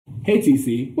Hey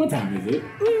TC, what time is it?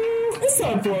 It's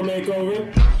time for a makeover.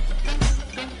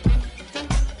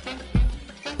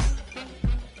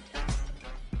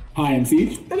 Hi, I'm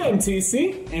Siege, And I'm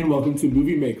TC. and welcome to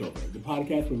Movie Makeover, the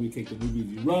podcast where we take the movies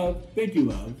you love, think you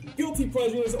love, Guilty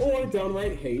pleasures or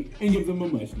downright hate. and give them a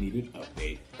much-needed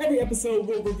update. Every episode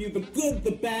we'll review the good,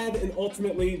 the bad, and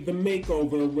ultimately the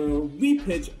makeover, where we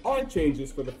pitch our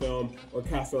changes for the film or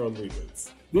cast our own reboots.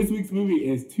 This week's movie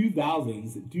is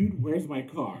 2000's Dude, Where's My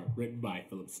Car? Written by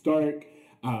Philip Stark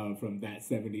from That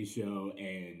 70s Show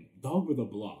and Dog with a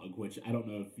Blog, which I don't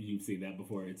know if you've seen that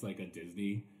before. It's like a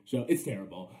Disney show. It's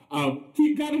terrible.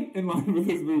 Keep kind of in line with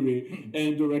this movie,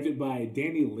 and directed by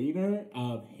Danny Leaner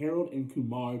of Harold and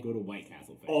Kumar Go to White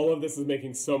Castle fame. All of this is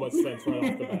making so much sense right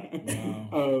off the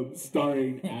bat.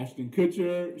 Starring Ashton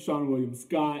Kutcher, Sean William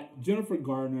Scott, Jennifer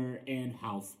Garner, and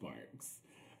Hal Sparks.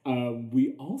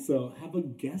 We also have a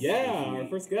guest. Yeah, our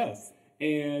first guest.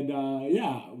 And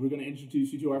we're going to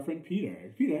introduce you to our friend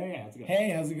Peter. Peter, hey, how's it going? Hey,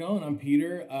 how's it going? I'm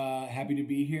Peter. Happy to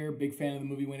be here. Big fan of the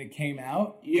movie when it came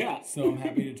out. Yeah. So I'm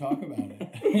happy to talk about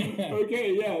it.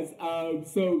 Okay, yes.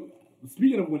 So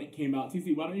speaking of when it came out,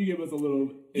 TC, why don't you give us a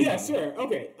little... Yeah, sure.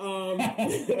 Okay.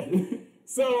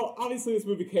 So obviously this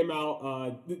movie came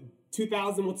out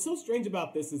 2000. What's so strange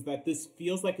about this is that this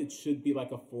feels like it should be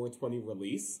like a 420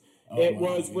 release. It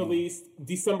was released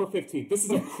December 15th. This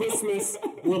is a Christmas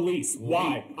release.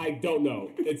 Why? I don't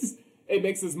know. It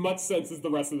makes as much sense as the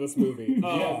rest of this movie.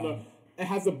 It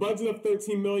has a budget of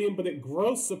 $13 million, but it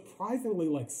grossed surprisingly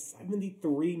like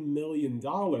 $73 million.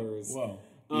 Whoa.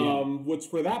 Which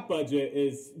for that budget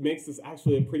makes this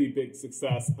actually a pretty big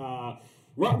success.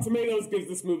 Rotten Tomatoes gives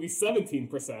this movie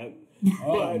 17%.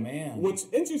 Oh, man. What's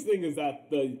interesting is that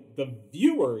the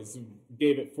viewers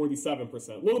gave it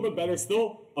 47%. A little bit better,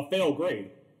 still a fail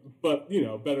grade, but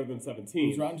better than 17.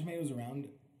 Was Rotten Tomatoes around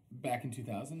back in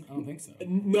 2000? I don't think so.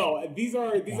 No, these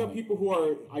are people who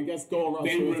are, I guess, going around.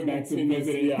 They went back to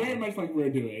visit it, yeah. very much like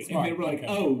we're doing. Smart. And they were like, Okay.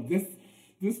 oh,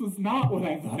 this was not what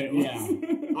I thought it was. Yeah.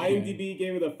 IMDb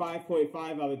gave it a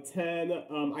 5.5 out of 10.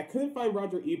 I couldn't find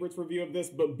Roger Ebert's review of this,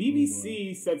 but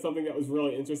BBC said something that was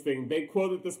really interesting. They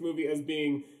quoted this movie as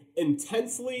being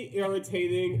intensely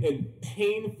irritating and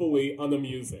painfully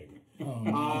unamusing.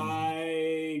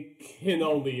 I can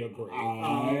only agree.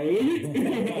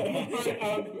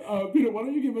 Peter, why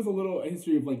don't you give us a little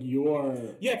history of like your...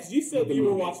 Yeah, because you said you were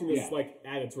movie. watching this Yeah. like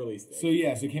at its release date. So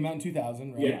it came out in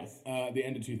 2000, right? Yes. The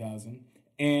end of 2000.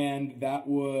 And that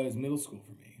was middle school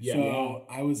for me. Yeah. So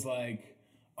I was like,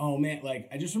 oh man, like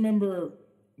I just remember,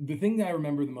 the thing that I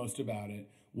remember the most about it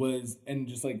was, and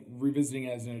just like revisiting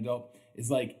it as an adult,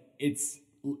 is like, it's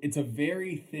a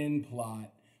very thin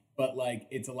plot, but like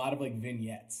it's a lot of like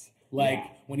vignettes. Like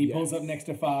when he pulls up next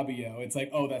to Fabio, it's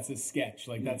like, oh, that's a sketch.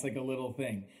 Like that's like a little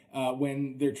thing.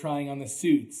 When they're trying on the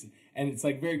suits, and it's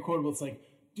like very quotable. It's like,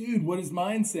 dude, what does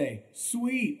mine say?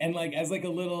 Sweet. And like as like a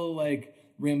little like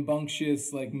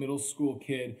rambunctious like middle school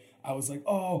kid, I was like,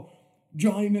 oh,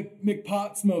 Johnny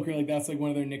McPot Smoker. Like that's like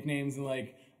one of their nicknames, and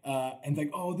like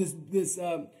like, oh, this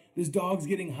dog's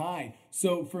getting high.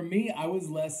 So for me,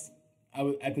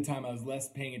 at the time I was less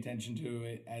paying attention to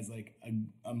it as like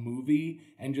a movie,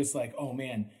 and just like, oh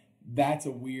man, that's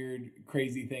a weird,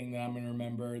 crazy thing that I'm gonna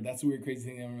remember. That's a weird, crazy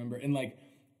thing that I'm remember. And like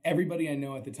everybody I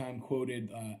know at the time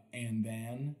quoted and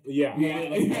then. Yeah.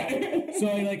 So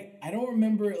I don't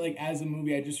remember it like as a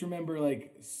movie. I just remember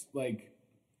like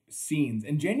scenes.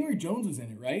 And January Jones was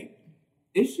in it, right?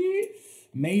 Is she?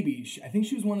 Maybe. I think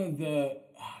she was one of the.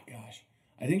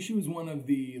 I think she was one of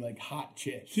the like hot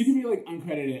chicks. She could be like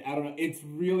uncredited. I don't know. It's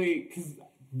really because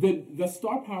the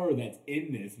star power that's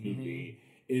in this movie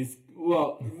is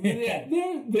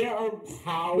there are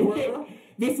power.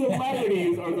 The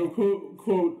celebrities are the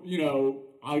quote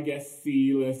I guess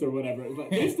C-list or whatever. It's like,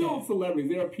 they're still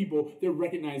celebrities. There are people. They're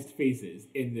recognized faces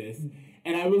in this,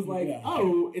 and I was like,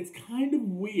 oh, it's kind of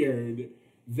weird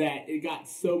that it got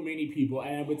so many people.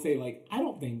 And I would say like I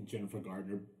don't think Jennifer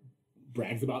Gardner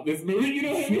brags about this movie, you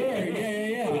know what I mean? Sure,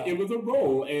 yeah. It was a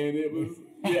role, and it was,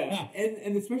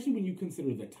 and especially when you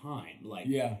consider the time, like,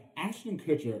 Ashton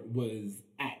Kutcher was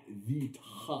at the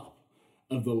top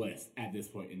of the list at this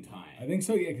point in time. I think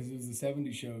so, yeah, because it was the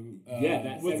 70s show.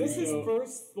 Was this his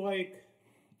first, like...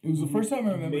 It was the first time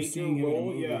I remember seeing him in a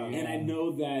movie. Yeah. And I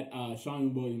know that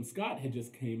Sean William Scott had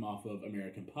just came off of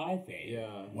American Pie fame.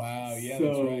 Yeah. Wow, yeah, so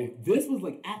that's right. This was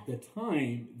like, at the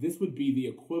time, this would be the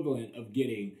equivalent of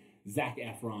getting Zac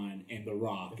Efron and The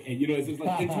Rock, and it's just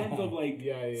like in terms of like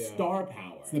star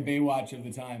power. It's the Baywatch of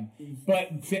the time.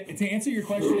 But to answer your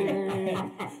question,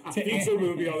 feature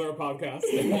movie on our podcast.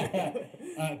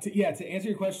 To answer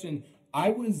your question,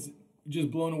 I was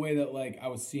just blown away that like I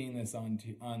was seeing this on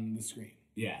the screen.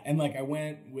 Yeah. And like I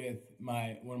went with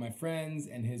one of my friends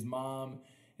and his mom,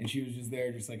 and she was just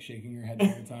there, just like shaking her head the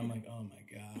whole time, like, oh my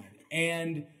God.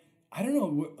 And I don't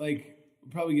know, like,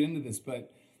 we'll probably get into this,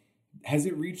 but has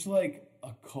it reached like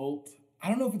a cult? I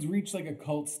don't know if it's reached like a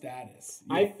cult status.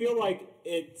 I feel like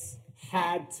it's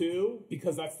had to,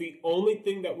 because that's the only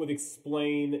thing that would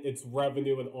explain its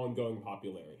revenue and ongoing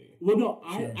popularity. Well, no,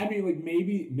 Sure. I mean, like,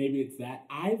 maybe it's that.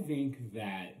 I think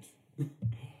that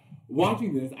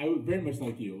watching this, I was very much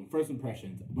like you. First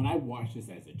impressions, when I watched this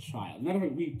as a child. Matter of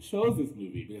fact, we chose this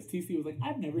movie because TC was like,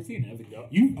 I've never seen it. I was like,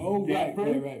 you've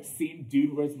never seen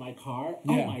Dude, Where's My Car?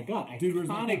 Yeah. Oh my God, Dude, Where's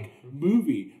My iconic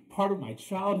movie. Part of my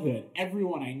childhood.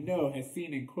 Everyone I know has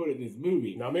seen and quoted this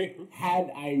movie. Not me.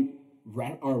 Had I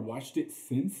read or watched it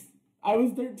since I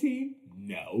was 13?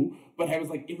 No. But I was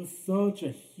like, it was such a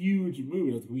huge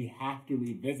movie. I was like, we have to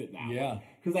revisit that. Yeah.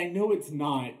 Because I know it's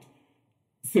not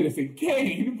Citizen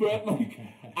Kane, but like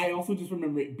I also just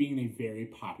remember it being a very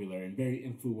popular and very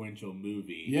influential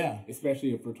movie. Yeah.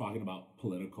 Especially if we're talking about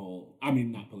popular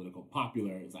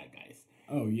zeitgeist.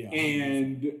 Oh yeah.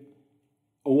 And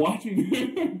watching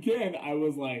it again, I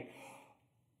was like,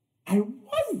 I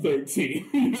was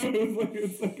 13. And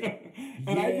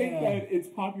I think that its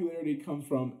popularity comes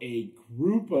from a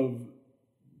group of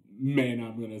men,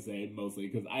 I'm going to say, mostly,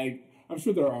 because I'm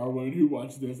sure there are women who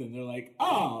watch this and they're like,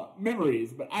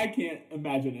 memories. But I can't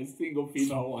imagine a single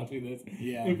female watching this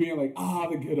and being like,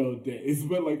 the good old days.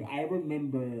 But like, I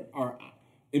remember, or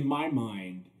in my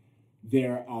mind,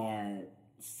 there are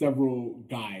several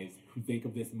guys who think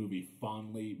of this movie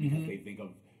fondly because they think of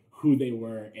who they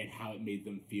were and how it made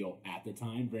them feel at the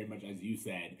time. Very much as you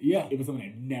said, it was something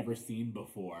I'd never seen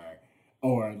before,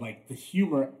 or like the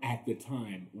humor at the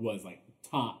time was like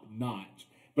top notch.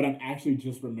 But I'm actually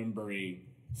just remembering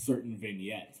certain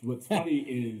vignettes. What's funny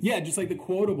is just like the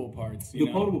quotable parts.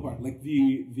 Quotable part, like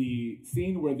the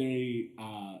scene where they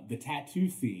the tattoo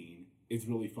scene is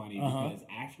really funny because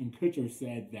Ashton Kutcher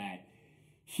said that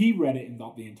he read it and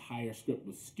thought the entire script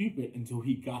was stupid until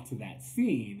he got to that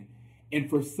scene. And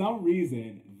for some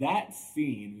reason, that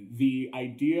scene, the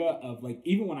idea of like,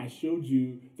 even when I showed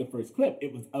you the first clip,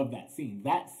 it was of that scene.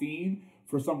 That scene,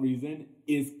 for some reason,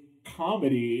 is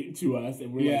comedy to us.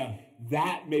 And we're like,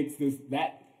 that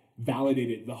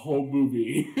validated the whole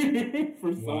movie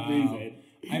for some reason.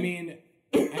 I mean,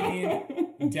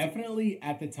 definitely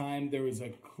at the time, there was a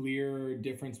clear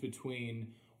difference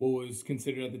between what was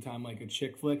considered at the time like a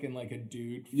chick flick and like a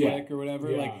dude flick or whatever.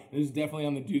 Yeah. Like, it was definitely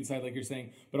on the dude side, like you're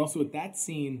saying. But also with that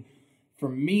scene, for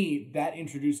me, that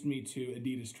introduced me to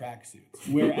Adidas tracksuits.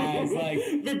 Whereas, like,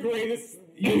 the greatest,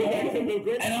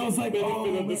 and I was like,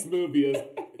 benefit of this movie is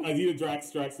Adidas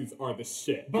tracksuits are the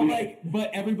shit.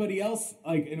 But everybody else,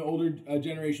 like an older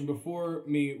generation before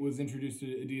me, was introduced to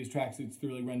Adidas tracksuits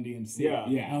through like Run DMC. Yeah.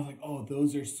 And I was like, oh,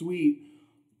 those are sweet.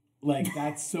 Like,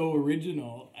 that's so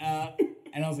original.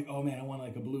 And I was like, oh man, I want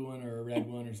like a blue one or a red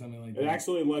one or something like that. It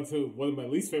actually led to one of my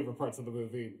least favorite parts of the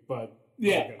movie, but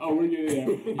yeah. Oh, we're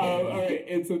good. All right.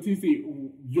 And so, TC,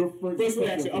 your first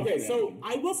reaction. Okay, so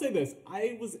I will say this: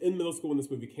 I was in middle school when this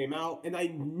movie came out, and I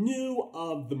knew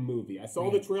of the movie. I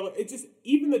saw the trailer. It just,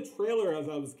 even the trailer as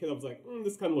I was a kid, I was like,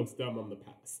 this kind of looks dumb on the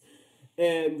pass.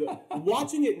 And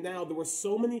watching it now, there were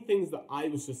so many things that I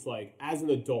was just like, as an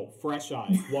adult, fresh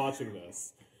eyes, watching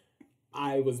this,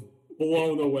 I was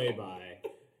blown away by.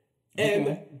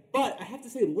 But I have to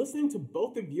say, listening to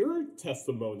both of your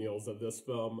testimonials of this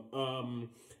film,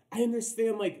 I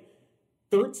understand like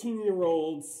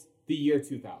 13-year-olds, the year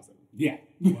 2000. Yeah.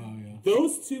 Wow, yeah.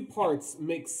 Those two parts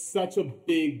make such a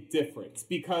big difference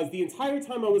because the entire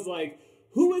time I was like,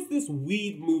 who is this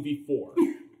weed movie for?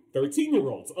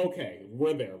 13-year-olds. Okay,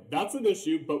 we're there. That's an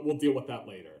issue, but we'll deal with that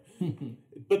later.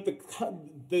 But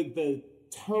the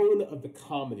tone of the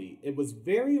comedy, it was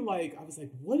very like, I was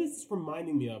like, what is this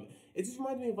reminding me of? It just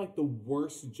reminded me of like the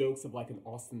worst jokes of like an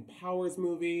Austin Powers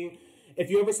movie. If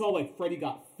you ever saw like Freddy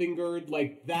Got Fingered,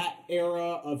 like that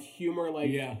era of humor,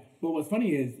 like But what's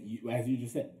funny is, as you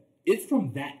just said, it's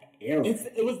from that era.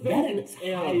 It was that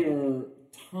entire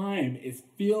time is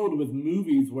filled with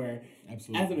movies where, as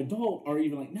an adult, or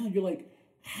even like now, you're like,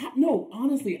 no,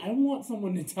 honestly, I want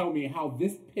someone to tell me how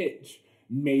this pitch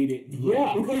made it through.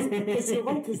 Yeah, because you're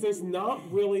right, because there's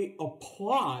not really a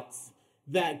plot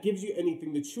that gives you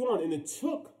anything to chew on, and it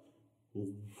took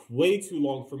way too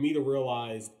long for me to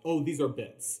realize, oh, these are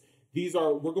bits.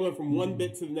 We're going from one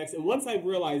bit to the next, and once I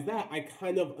realized that, I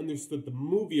kind of understood the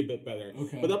movie a bit better.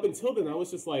 Okay. But up until then, I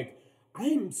was just like, I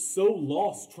am so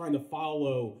lost trying to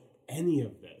follow any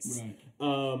of this. Right.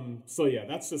 So yeah,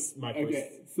 that's just my first.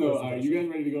 Okay, so are you guys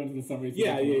ready to go into the summary?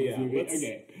 Yeah.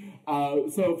 Okay.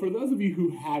 So for those of you who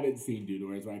haven't seen Dude,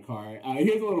 Where's My Car?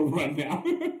 Here's a little rundown.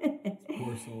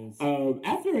 Poor souls.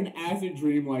 After an acid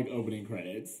dream-like opening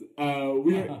credits,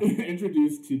 we're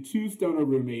introduced to two stoner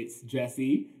roommates,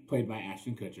 Jesse, played by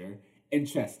Ashton Kutcher, and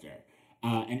Chester,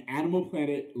 an Animal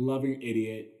Planet loving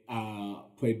idiot,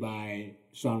 played by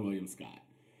Sean William Scott.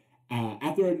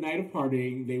 After a night of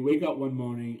partying, they wake up one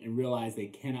morning and realize they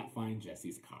cannot find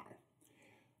Jesse's car.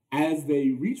 As they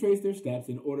retrace their steps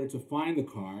in order to find the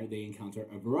car, they encounter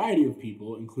a variety of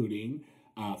people, including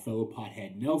fellow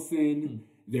pothead Nelson,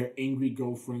 their angry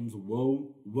girlfriends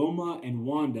Wilma and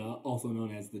Wanda, also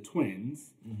known as the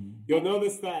twins. You'll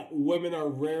notice that women are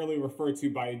rarely referred to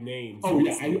by names. Oh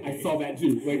yeah, I saw that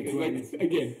too. Like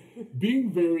again,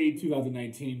 being very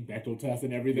 2019 Bechdel test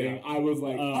and everything, I was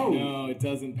like, oh no, it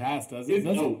doesn't pass, does it?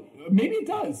 Maybe it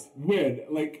does. Weird.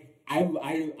 Like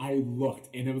I looked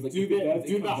and it was like, do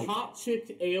the hot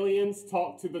chick aliens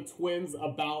talk to the twins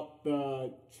about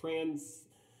the trans?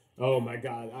 Oh my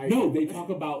God! No, they talk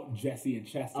about Jesse and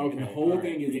Chester, and the whole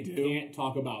thing is they can't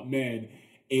talk about men,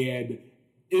 and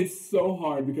it's so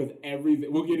hard because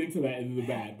everything. We'll get into that in the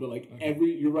bad, but like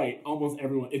you're right, almost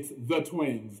everyone. It's the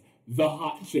twins, the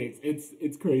hot chicks.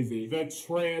 It's crazy. The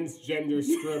transgender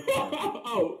stripper.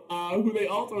 Who they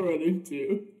also run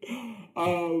into.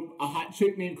 A hot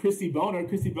chick named Christy Boner.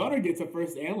 Christy Boner gets a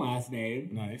first and last name.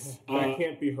 Nice. That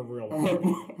can't be her real name.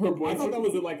 Her boyfriend. I thought that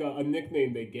was like a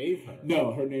nickname they gave her.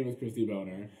 No, her name is Christy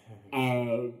Boner.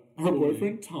 Her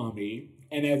boyfriend Tommy,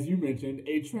 and as you mentioned,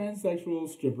 a transsexual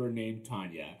stripper named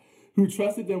Tanya, who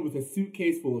trusted them with a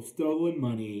suitcase full of stolen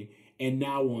money and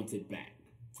now wants it back.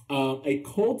 A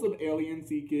cult of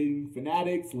alien-seeking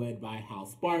fanatics led by Hal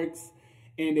Sparks,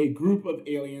 and a group of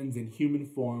aliens in human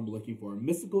form looking for a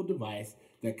mystical device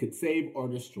that could save or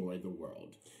destroy the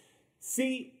world.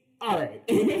 See, all right.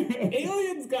 When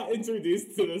aliens got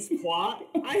introduced to this plot,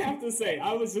 I have to say,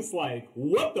 I was just like,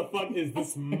 what the fuck is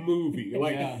this movie?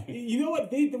 Like, you know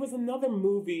what? There was another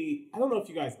movie. I don't know if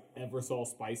you guys ever saw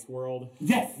Spice World.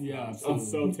 Yes. Yeah. It's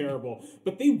so terrible.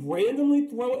 But they randomly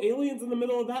throw aliens in the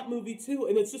middle of that movie, too.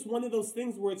 And it's just one of those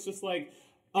things where it's just like,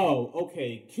 oh,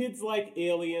 okay, kids like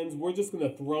aliens. We're just going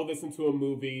to throw this into a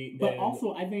movie. But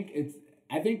also, I think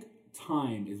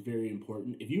time is very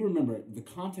important. If you remember, the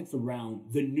context around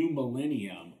the new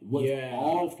millennium was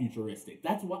all futuristic.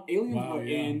 That's what aliens were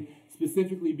in,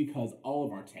 specifically because all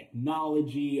of our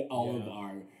technology, all of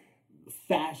our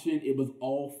fashion, it was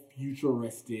all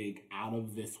futuristic, out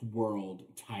of this world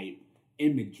type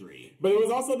imagery. But it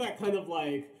was also that kind of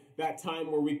like that time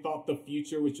where we thought the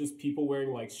future was just people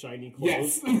wearing like shiny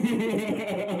clothes. Yes.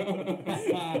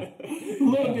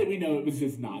 Little did we know it was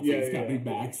just Nazis coming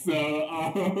back. So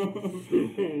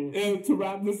to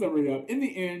wrap the summary up, in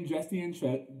the end, Jesse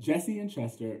and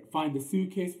Chester find a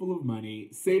suitcase full of money,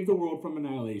 save the world from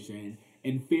annihilation,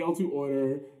 and fail to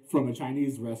order from a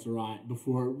Chinese restaurant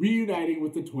before reuniting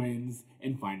with the twins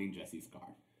and finding Jesse's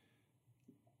car.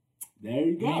 There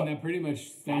you go. I mean, that pretty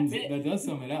much that does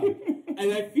sum it up.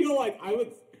 And I feel like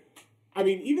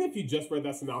even if you just read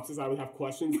that synopsis, I would have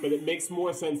questions, but it makes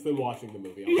more sense than watching the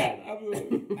movie.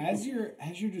 Absolutely. As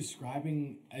you're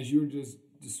describing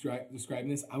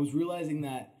this, I was realizing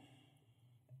that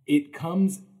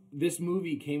this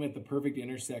movie came at the perfect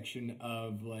intersection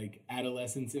of like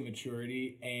adolescence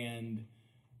immaturity and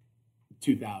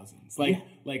 2000s.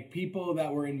 Like people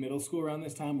that were in middle school around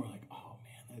this time were like, oh,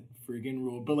 friggin'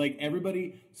 rule, but like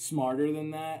everybody smarter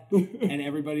than that, and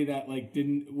everybody that like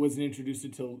wasn't introduced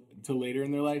till later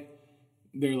in their life,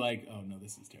 they're like, oh no,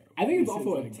 this is terrible. I think it's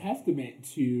also a testament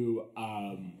to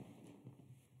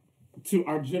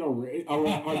our generation,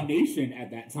 our nation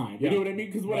at that time. You know what I mean?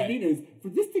 Because what I mean is, for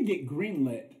this to get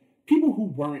greenlit, people who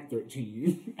weren't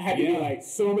 13 had to be like,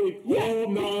 so many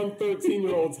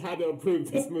non-13-year-olds had to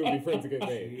approve this movie for it to get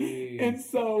made. And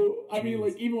so, I mean,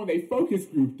 like, even when they focus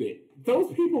grouped it,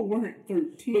 those people weren't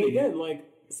 13. But again, like,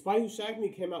 Spy Who Shagged Me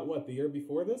came out, the year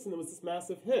before this? And it was this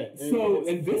massive hit.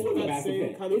 And this was a massive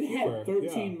hit. Kind of it had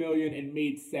 13 million and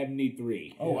made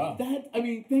 73. Oh, wow.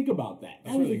 Think about that.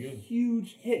 That was really a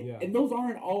huge hit. Yeah. And those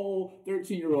aren't all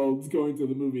 13-year-olds going to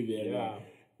the movie theater. Yeah.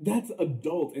 That's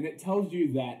adult, and it tells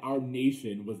you that our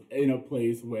nation was in a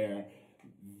place where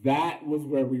that was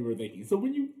where we were thinking. So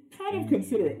when you kind of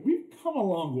consider it, we've come a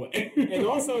long way. And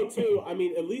also, too, I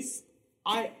mean, at least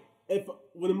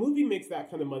when a movie makes that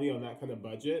kind of money on that kind of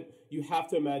budget, you have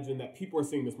to imagine that people are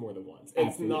seeing this more than once.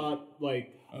 It's not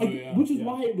like... which is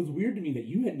why it was weird to me that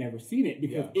you had never seen it,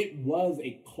 because it was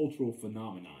a cultural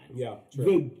phenomenon. Yeah, true.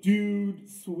 The dude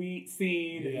sweet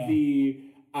scene, the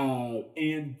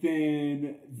And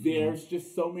then there's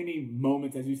just so many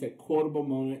moments, as you said, quotable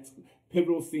moments,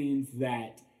 pivotal scenes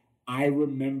that I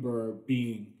remember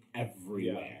being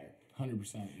everywhere.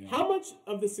 100%. Yeah. How much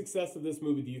of the success of this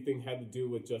movie do you think had to do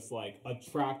with just like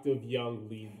attractive young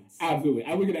leads? Absolutely.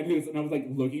 I looked at this and I was like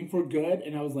looking for good,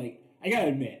 and I was like, I gotta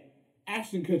admit,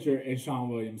 Ashton Kutcher and Sean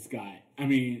William Scott. I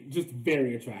mean, just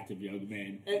very attractive young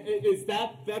men. And is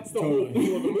that's the whole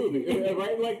deal of the movie,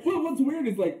 right? Like, well, what's weird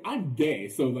is like I'm gay,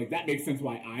 so like that makes sense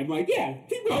why I'm like, yeah,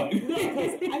 keep going. no,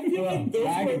 because I feel like those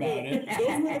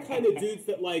were the kind of dudes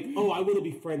that like, oh, I want to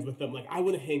be friends with them. Like, I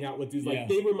want to hang out with dudes. Like,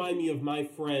 they remind me of my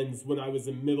friends when I was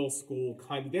in middle school.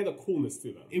 Kind of, they had a coolness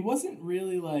to them. It wasn't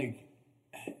really like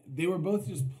they were both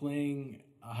just playing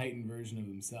a heightened version of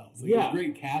themselves. Like, it was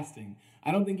great casting.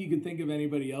 I don't think you could think of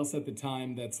anybody else at the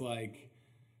time that's like,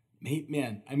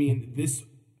 man, I mean, this,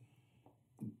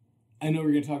 I know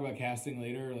we're going to talk about casting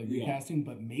later, like recasting,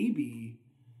 but maybe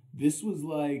this was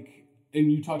like,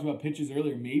 and you talked about pitches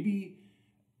earlier, maybe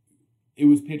it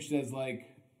was pitched as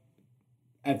like,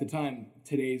 at the time,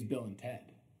 today's Bill and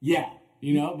Ted. Yeah.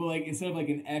 You know, but like, instead of like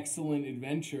an excellent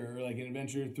adventure, or like an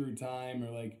adventure through time, or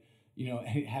like, you know,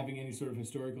 having any sort of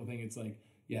historical thing, it's like,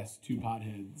 yes, two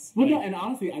potheads. Well, no, and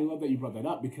honestly, I love that you brought that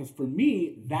up because for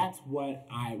me, that's what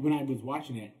when I was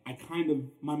watching it,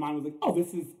 my mind was like, oh,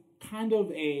 this is kind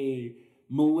of a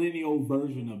millennial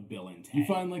version of Bill and Ted. You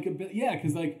find like a bit,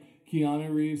 because like Keanu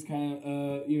Reeves kind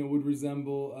of, would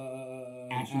resemble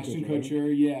Ashton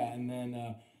Kutcher, yeah, and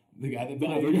then the guy that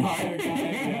played the other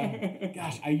guy, yeah.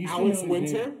 Gosh, I used Alex to know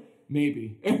his Winter. name.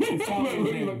 Maybe. It's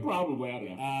probably, I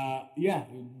don't know. Yeah,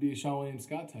 it would be a Sean William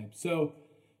Scott type. So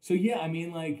yeah, I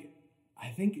mean, like, I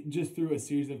think just through a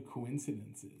series of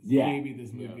coincidences, maybe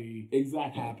this movie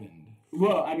happened.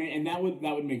 Well, I mean, and that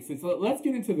would make sense. So let's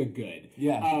get into the good.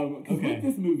 Yeah. Because with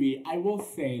this movie, I will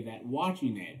say that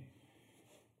watching it,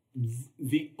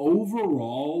 the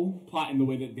overall plot and the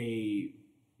way that they,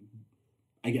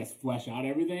 I guess, flesh out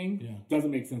everything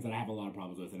doesn't make sense, that I have a lot of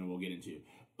problems with, and we'll get into.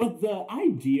 But the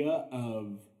idea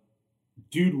of,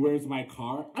 dude, where's my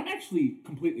car? I'm actually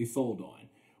completely sold on.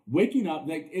 Waking up,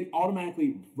 like, it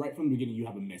automatically, right from the beginning, you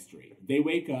have a mystery. They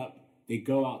wake up, they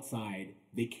go outside,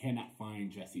 they cannot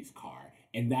find Jesse's car.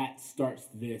 And that starts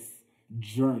this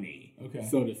journey,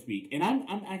 so to speak. And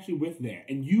I'm actually with there.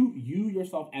 And you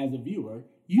yourself as a viewer,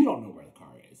 you don't know where the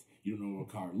car is. You don't know what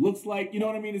a car looks like. You know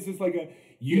what I mean? It's just like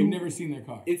you've never seen their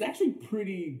car. It's actually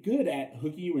pretty good at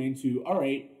hooking you into, all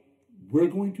right, we're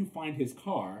going to find his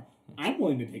car. I'm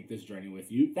willing to take this journey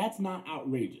with you. That's not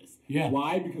outrageous. Yeah.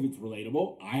 Why? Because it's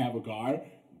relatable. I have a car.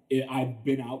 I've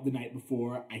been out the night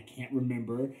before. I can't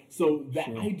remember. So that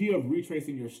idea of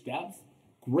retracing your steps,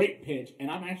 great pitch.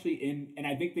 And I'm actually in, and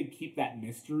I think they keep that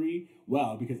mystery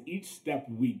well, because each step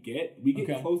we get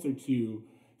closer to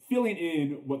filling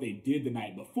in what they did the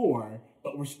night before,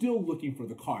 but we're still looking for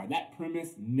the car. That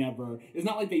premise it's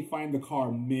not like they find the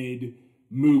car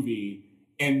mid-movie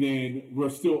and then we're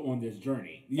still on this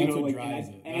journey. That's what drives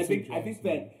it. And I think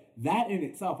that in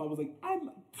itself, I was like,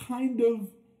 I'm kind of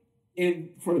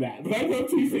in for that. But I love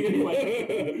teasing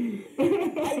anyway.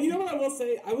 You know what I will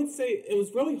say? I would say it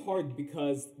was really hard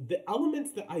because the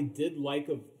elements that I did like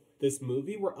of this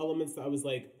movie were elements that I was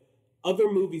like,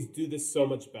 other movies do this so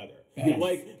much better. Yes.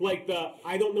 Like the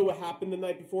I don't know what happened the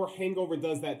night before. Hangover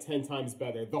does that 10 times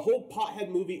better. The whole Pothead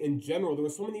movie in general, there were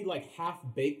so many like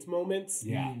half-baked moments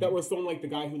that were so like the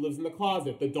guy who lives in the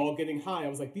closet, the dog getting high. I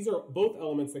was like, these are both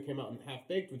elements that came out in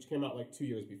Half-Baked, which came out like 2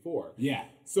 years before. Yeah.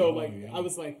 So I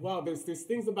was like, wow, there's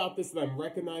things about this that I'm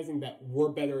recognizing that were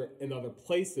better in other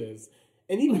places.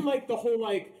 And even like the whole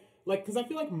like because I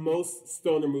feel like most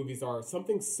stoner movies are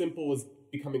something simple is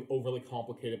becoming overly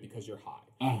complicated because you're high.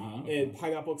 And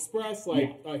Pineapple Express,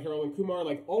 Harold and Kumar,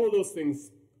 like all of those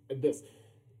things,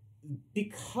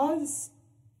 because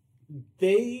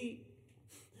they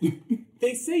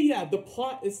say, the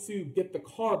plot is to get the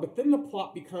car, but then the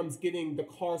plot becomes getting the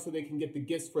car so they can get the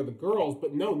gifts for the girls.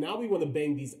 But no, now we want to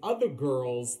bang these other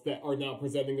girls that are now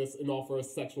presenting us and offer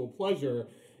us sexual pleasure.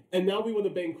 And now we want to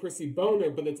bang Chrissy Boner,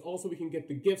 but it's also we can get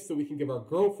the gifts so we can give our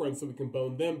girlfriends so we can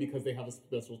bone them because they have a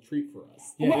special treat for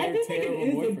us. Yeah, I do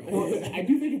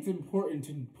think it's important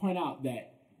to point out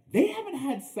that they haven't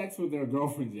had sex with their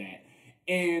girlfriends yet.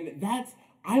 And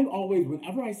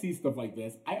whenever I see stuff like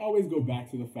this, I always go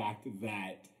back to the fact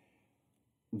that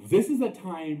this is a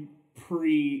time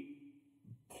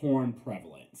pre-porn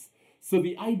prevalence. So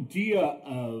the idea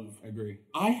of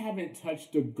I haven't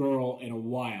touched a girl in a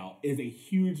while is a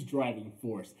huge driving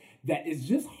force that is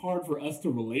just hard for us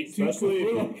to relate to. Especially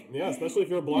if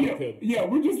you're a blonde kid. Yeah,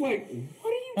 we're just like,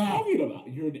 what are you are you talking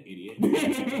about? You're an idiot.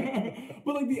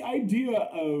 But like the idea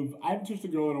of I haven't touched a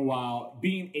girl in a while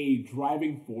being a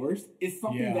driving force is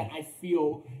something that I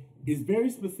feel is very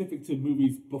specific to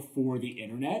movies before the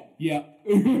internet. Yeah.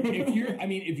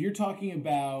 If you're talking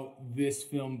about this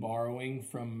film borrowing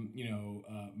from,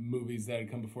 movies that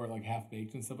had come before, like Half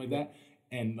Baked and stuff like that,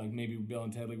 and like maybe Bill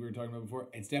and Ted, like we were talking about before,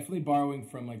 it's definitely borrowing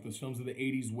from like those films of the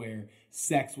 80s where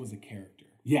sex was a character.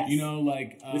 Yes. We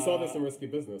saw this in Risky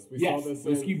Business. We saw this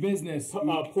in Risky Business.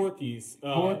 Porky's.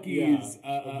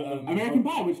 American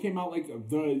Pie, which came out like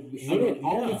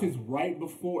all of this is right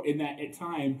before in that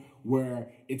time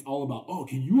where it's all about, oh,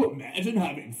 can you imagine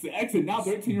having sex? And now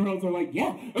 13-year-olds are like,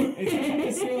 yeah. It's not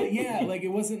necessarily, like it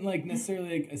wasn't like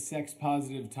necessarily like a sex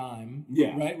positive time.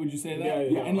 Yeah. Right? Would you say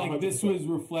that? Yeah. And like 100%. this was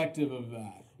reflective of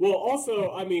that. Well,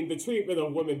 also, the treatment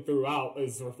of women throughout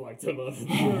is reflective of.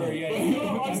 Sure, yeah.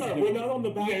 No, I'm sorry, we're not on the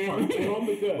bad part. We're on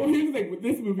the good. Well, here's the thing with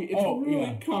this movie, it's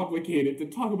really complicated to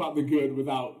talk about the good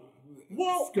without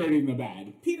skirting the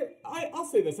bad. Peter, I'll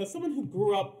say this. As someone who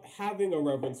grew up having a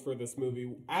reverence for this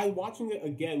movie, watching it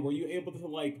again, were you able to,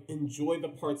 like, enjoy the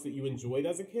parts that you enjoyed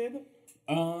as a kid?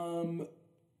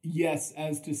 Yes,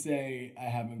 as to say, I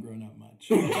haven't grown up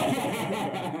much.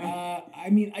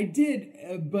 I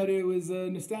did, but it was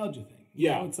a nostalgia thing.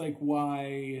 It's like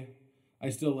why I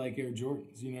still like Air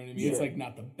Jordans. You know what I mean? Sure. It's like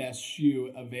not the best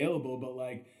shoe available, but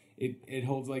like it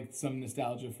holds like some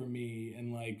nostalgia for me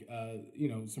and like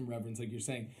some reverence, like you're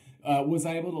saying. Was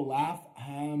I able to laugh?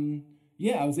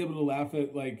 Yeah, I was able to laugh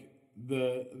at like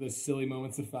the silly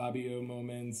moments, the Fabio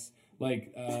moments.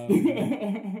 Like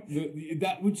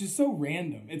that, which is so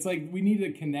random. It's like we need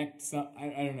to connect.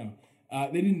 I don't know.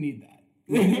 They didn't need that.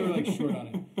 They were like short on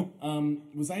it.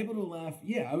 Was I able to laugh?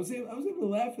 Yeah, I was able to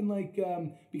laugh and like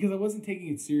because I wasn't taking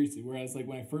it seriously. Whereas like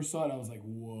when I first saw it, I was like,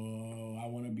 whoa, I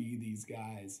want to be these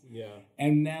guys. Yeah.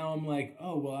 And now I'm like,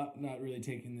 oh well, I'm not really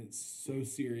taking it so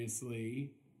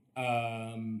seriously.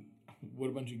 What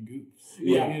a bunch of goofs.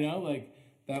 Yeah. Like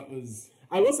that was.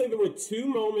 I will say there were two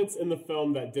moments in the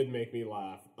film that did make me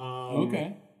laugh.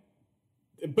 Okay.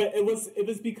 But it was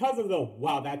because of the,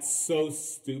 wow, that's so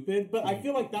stupid. But I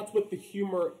feel like that's what the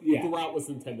humor throughout was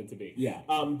intended to be. Yeah.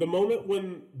 The moment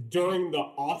when, during the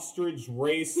ostrich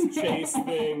race chase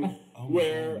thing,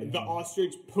 where the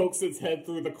ostrich pokes its head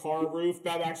through the car roof,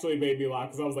 that actually made me laugh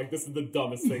because I was like, this is the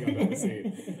dumbest thing I've ever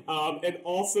seen. And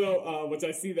also, which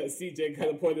I see that CJ kind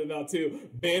of pointed out too,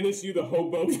 banish you to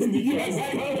Hoboken, New Jersey.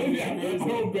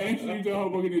 Banish you to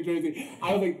Hoboken, New Jersey.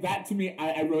 I was like, that to me,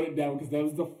 I wrote it down because that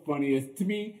was the funniest, to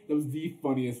me, that was the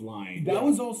funniest line. That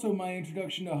was also my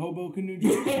introduction to Hoboken, New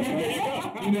Jersey.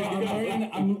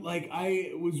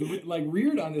 I was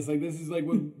reared on this. Like, this is like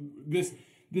what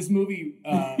this movie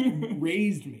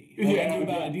raised me. Like, I knew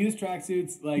about Adidas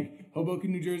tracksuits. Like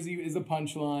Hoboken, New Jersey is a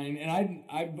punchline, and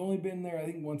I've only been there I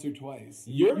think once or twice.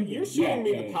 You're showing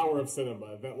me the power of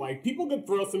cinema. That like people could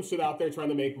throw some shit out there trying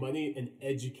to make money and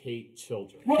educate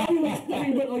children. Well, that's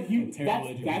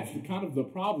kind of the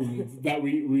problem that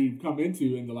we've come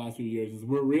into in the last few years is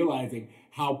we're realizing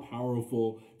how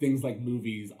powerful things like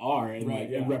movies are and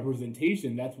and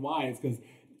representation. That's why it's because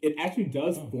it actually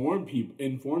does inform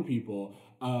people.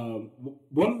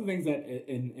 One of the things that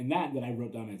in that I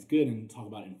wrote down as good and talk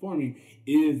about informing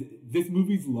is this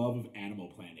movie's love of Animal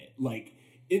Planet.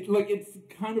 It's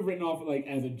kind of written off like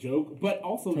as a joke, but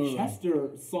also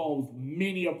Chester solves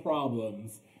many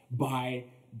problems by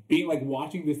being like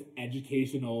watching this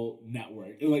educational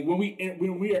network. Like when we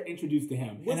are introduced to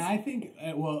him, and I think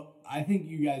I think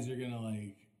you guys are gonna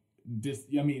like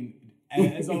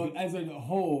as a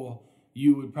whole.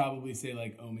 You would probably say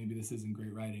like, oh, maybe this isn't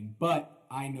great writing. But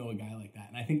I know a guy like that.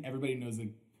 And I think everybody knows a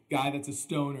guy that's a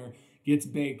stoner, gets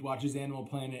baked, watches Animal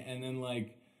Planet, and then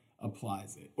like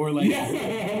applies it. Or like,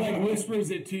 or, like whispers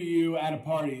it to you at a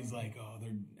party. He's like, oh,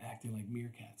 they're acting like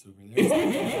meerkats over there.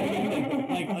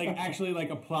 like actually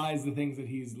like applies the things that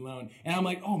he's learned. And I'm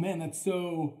like, oh man, that's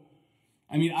so,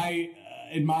 I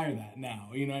admire that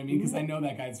now. You know what I mean? Because I know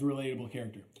that guy's a relatable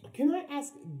character. Can I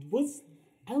ask,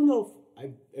 I don't know if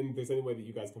and there's any way that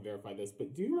you guys can verify this,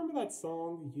 but do you remember that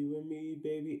song, You and Me,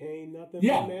 Baby, Ain't Nothing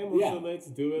But Mammals, so let's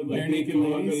do it. Bare Naked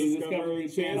Ladies. Discovery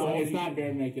Channel. No, it's not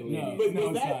Bare Naked Ladies. No, but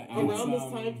was that around this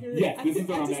time period? Yes, this is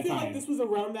around that time. I just feel like this was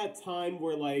around that time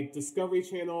where like Discovery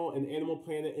Channel and Animal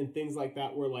Planet and things like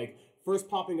that were like first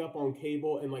popping up on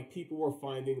cable and like people were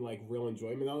finding like real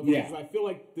enjoyment out of it. Because I feel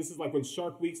like this is like when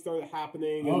Shark Week started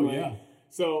happening. And,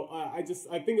 So I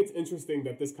think it's interesting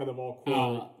that this kind of all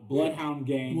Bloodhound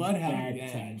Gang. Bloodhound Bad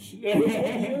Gang. Touch.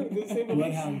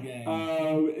 Bloodhound Gang.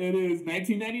 It is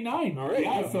 1999. All right.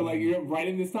 Yeah, so like you're right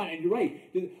in this time, and you're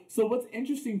right. So what's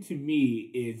interesting to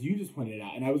me is you just pointed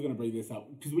out, and I was going to bring this up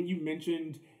because when you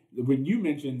mentioned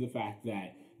the fact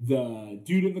that the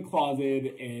dude in the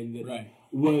closet and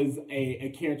was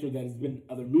a character that has been in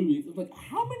other movies, it's like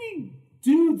how many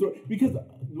dudes are, because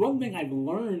one thing I've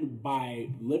learned by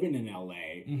living in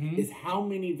LA is how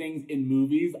many things in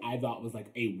movies I thought was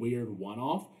like a weird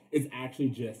one-off is actually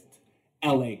just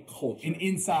LA culture. An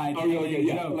inside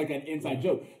joke. Like an inside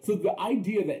joke. So the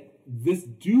idea that this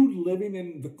dude living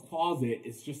in the closet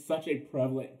is just such a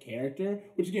prevalent character,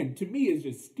 which again, to me is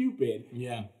just stupid.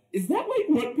 Yeah. Is that like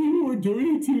what people were doing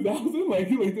in 2000? Like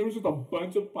there was just a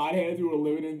bunch of potheads who were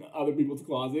living in other people's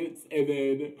closets, and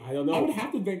then I don't know. I would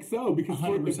have to think so because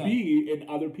 100%. For it to be in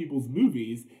other people's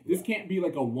movies, this can't be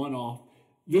like a one-off.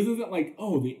 This isn't like,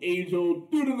 oh, the age-old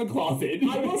dude in the closet.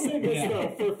 I will say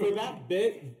this though, for that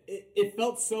bit, it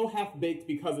felt so half-baked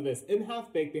because of this. In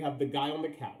Half-Baked, they have the guy on the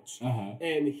couch,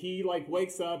 and he like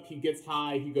wakes up, he gets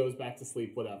high, he goes back to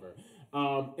sleep, whatever.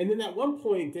 And then at one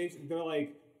point, they're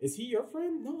like, is he your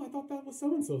friend? No, I thought that was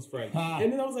so-and-so's friend.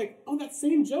 And then I was like, oh, that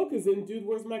same joke is in Dude,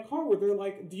 Where's My Car? Where they're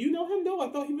like, do you know him? No,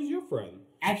 I thought he was your friend.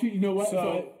 Actually, you know what?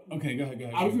 Okay, go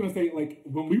ahead. I was going to say, like,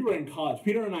 when we were in college,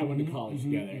 Peter and I went to college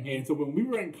together. And so when we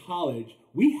were in college,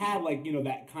 we had, like, you know,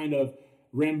 that kind of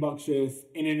rambunctious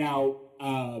in and out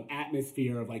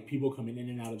atmosphere of, like, people coming in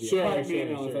and out of the apartment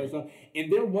and all that sort of stuff.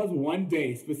 And there was one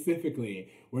day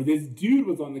specifically where this dude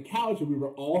was on the couch and we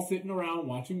were all sitting around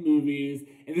watching movies.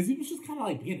 And this dude was just kind of,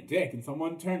 like, being a dick. And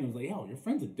someone turned and was like, yo, your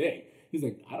friend's a dick. He's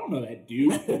like, I don't know that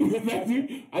dude. That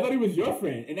dude, I thought he was your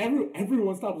friend. And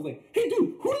everyone stopped and was like, hey,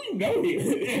 dude, who do you know here?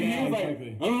 And he was like, I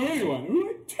don't know anyone. And we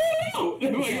were like, chill out.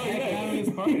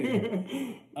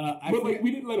 But like,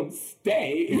 we didn't let him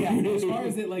stay. Yeah, as far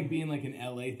as it like being like an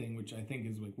LA thing, which I think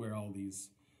is like where all these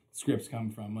scripts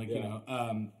come from. Like, you know,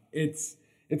 it's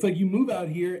like you move out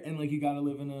here and like you got to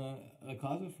live in a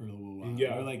closet for a little while.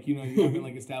 Yeah. Or like, you know, you haven't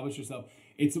like established yourself.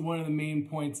 It's one of the main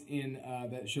points in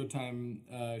that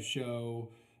Showtime show,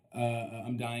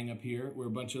 I'm Dying Up Here, where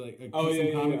a bunch of like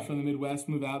comics from the Midwest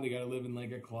move out. They got to live in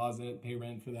like a closet, pay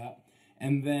rent for that.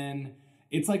 And then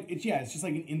it's just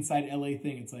like an inside LA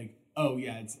thing. It's like, oh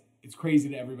yeah, it's crazy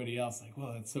to everybody else. Like,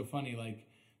 well, that's so funny. Like,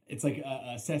 it's like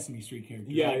a Sesame Street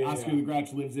character. Oscar the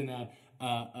Grouch lives in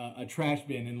a trash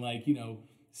bin, and like, you know,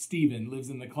 Steven lives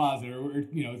in the closet, or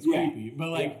you know, it's creepy. But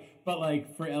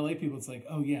like for LA people, it's like,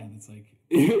 oh yeah, that's like.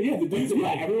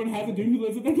 Everyone has a dude who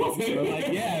lives in their closet. So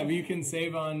like, yeah, you can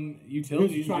save on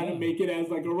utilities. He's trying to make it as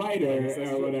like a writer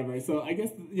or whatever. So I guess,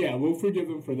 we'll forgive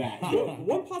him for that.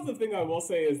 One positive thing I will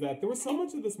say is that there was so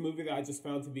much of this movie that I just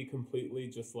found to be completely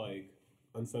just like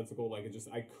unsensical. Like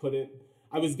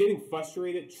I was getting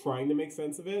frustrated trying to make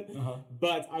sense of it.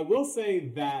 But I will say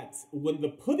that when the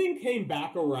pudding came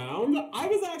back around, I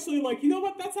was actually like, you know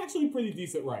what? That's actually pretty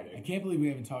decent writing. I can't believe we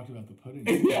haven't talked about the pudding.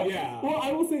 Yeah. Well,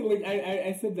 I will say, like,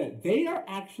 I said that they are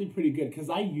actually pretty good because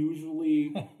I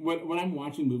usually, when I'm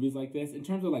watching movies like this, in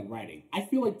terms of like writing, I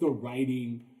feel like the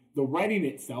writing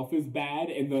itself is bad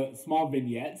and the small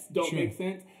vignettes don't make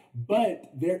sense. But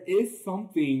there is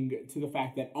something to the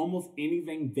fact that almost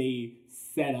anything they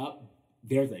set up,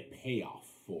 there's a payoff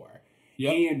for.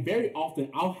 And very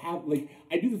often I'll have, like,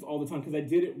 I do this all the time because I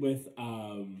did it with,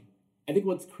 I think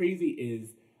what's crazy is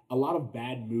a lot of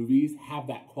bad movies have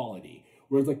that quality.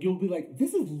 Whereas, like, you'll be like,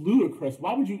 this is ludicrous.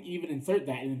 Why would you even insert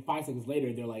that? And then 5 seconds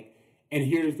later, they're like, and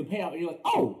here's the payoff. And you're like,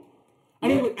 oh. I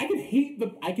mean, like, I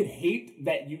could hate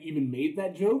that you even made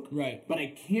that joke. Right. But I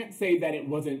can't say that it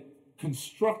wasn't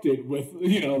constructed with,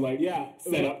 you know, like,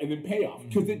 set up and then payoff.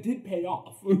 Because it did pay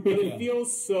off. But it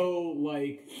feels so,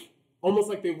 like, almost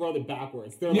like they wrote it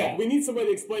backwards. They're like, we need somebody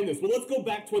to explain this. Well, let's go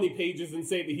back 20 pages and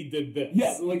say that he did this.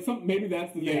 Yeah, like, maybe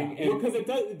that's the thing. Because it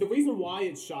does. The reason why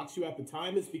it shocks you at the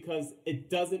time is because it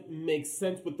doesn't make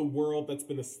sense with the world that's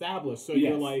been established. So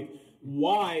you're like,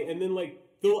 why? And then, like,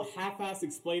 they'll half-ass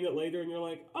explain it later, and you're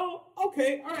like, oh,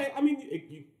 okay, all right. I mean,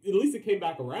 at least it came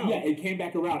back around. Yeah, it came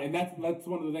back around, and that's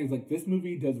one of the things. Like, this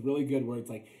movie does really good where it's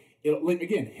like,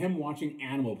 again, him watching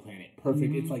Animal Planet,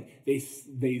 perfect. It's like they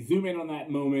zoom in on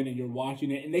that moment, and you're watching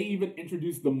it, and they even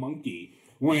introduce the monkey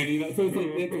when, you know. So it's like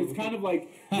it's kind of like,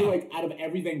 you're like, out of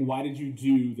everything, why did you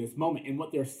do this moment? And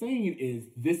what they're saying is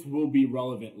this will be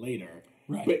relevant later,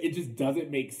 right? But it just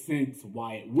doesn't make sense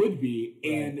why it would be,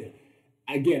 and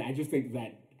again, I just think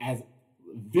that as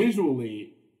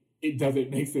visually, it doesn't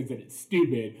make sense that it's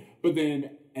stupid. But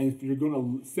then, if you're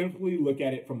going to simply look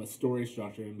at it from a story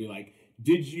structure and be like,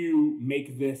 did you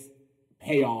make this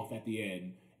pay off at the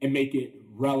end and make it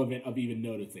relevant of even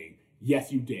noticing.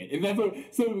 Yes, you did. And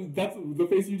that's the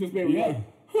face you just made. Yeah. Like,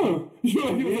 huh.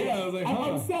 I was like, I'm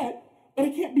huh. upset, but I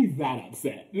can't be that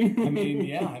upset. I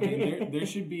mean, there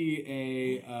should be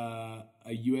a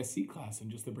USC class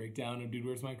on just the breakdown of Dude,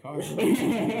 Where's My Car?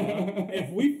 If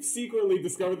we've secretly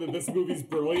discovered that this movie's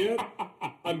brilliant,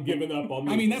 I'm giving up on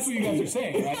movies. I mean, that's what you guys are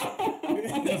saying, right?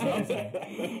 That's what I'm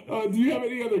saying. Do you have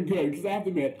any other good? Because I have to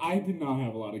admit, I did not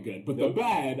have a lot of good. But the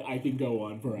bad, I can go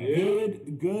on forever.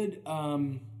 Good,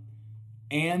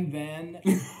 and then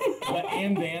the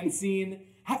and then scene.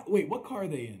 Wait, what car are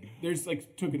they in? There's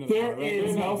like took another They're car, right? in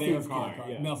There's not Nelson's their car. car,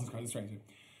 yeah. Nelson's car. That's right.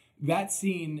 That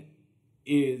scene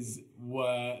is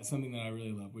something that I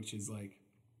really love, which is like,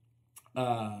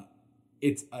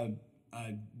 it's a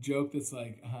joke that's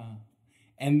like,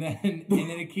 and then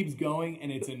it keeps going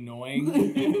and it's annoying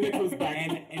and then it goes back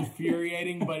and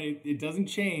infuriating, but it doesn't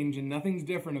change and nothing's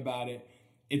different about it.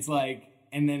 It's like.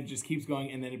 And then it just keeps going,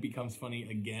 and then it becomes funny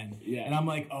again. Yeah. And I'm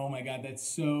like, oh my God, that's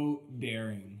so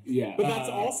daring. Yeah. But that's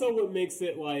also what makes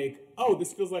it like, oh,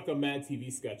 this feels like a Mad TV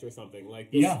sketch or something.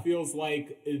 Like, this feels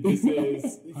like this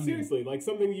is, seriously, like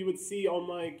something you would see on,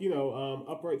 like,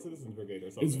 Upright Citizens Brigade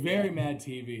or something. It's very Mad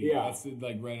TV. Yeah. That's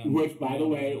like right on. Which, by the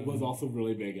way, was also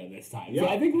really big at this time. Yeah. So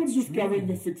I think we're discovering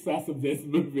the success of this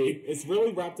movie. It's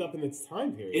really wrapped up in its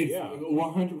time period. It's yeah.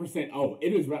 100%. Oh,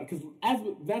 it is right. Because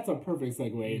that's a perfect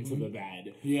segue into the bad.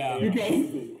 Yeah. Because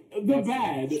the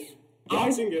bad.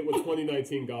 Watching it with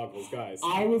 2019 goggles, guys.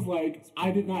 I was like, I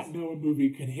did not know a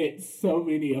movie could hit so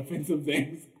many offensive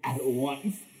things at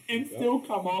once and still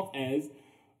come off as,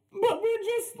 but we're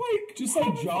just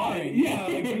like jarring. Yeah,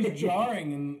 like just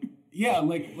jarring and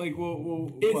well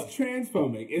it's what?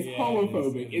 transphobic, it's Yeah,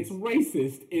 homophobic, it is. it's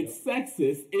racist, it's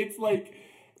sexist, it's like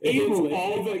It's ableist.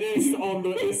 all the is on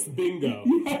the is bingo.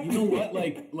 You know what?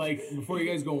 Like before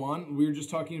you guys go on, we were just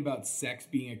talking about sex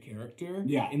being a character.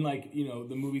 Yeah. In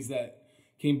the movies that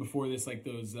came before this, like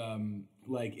those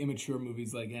like immature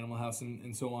movies like Animal House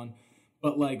and so on.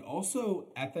 But like also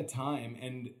at the time,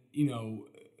 and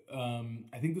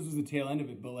I think this was the tail end of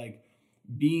it, but like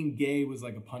being gay was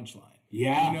like a punchline.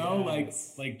 Yeah.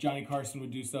 Like Johnny Carson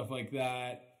would do stuff like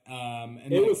that.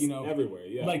 And It was everywhere,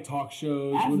 yeah. Like talk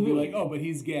shows would Absolutely. be like, oh, but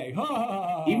he's gay. Ha, ha, ha,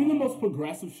 ha. Even the most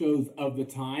progressive shows of the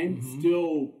time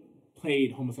still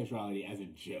played homosexuality as a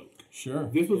joke. Sure.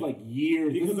 This was like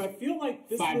years. Because this I feel like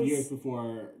this 5 was... years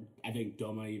before I think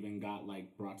Doma even got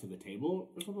like brought to the table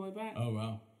or something like that. Oh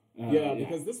wow. Yeah,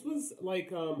 because this was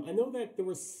like I know that there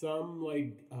were some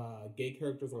like gay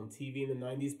characters on TV in the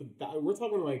 90s, but we're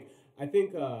talking like I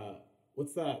think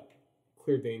what's that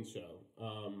Claire Danes show?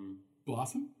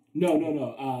 Blossom?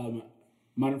 No.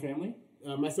 Modern Family.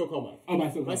 My So-Called Life. Oh, My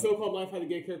So-Called My Life. So-Called Life had a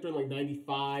gay character in like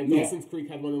 95. Yeah. Dawson's Creek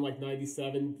had one in like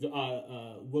 97.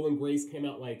 Will and Grace came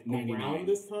out like 99. around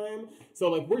this time.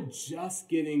 So like we're just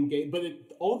getting gay, but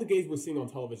all the gays we're seeing on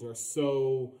television are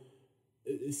so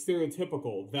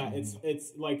stereotypical that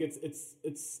it's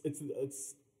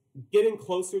getting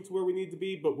closer to where we need to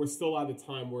be, but we're still at a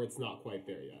time where it's not quite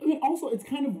there yet. I mean, also, it's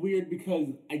kind of weird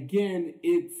because, again,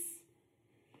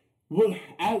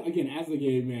 as a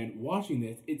gay man watching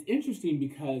this, it's interesting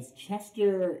because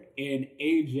Chester and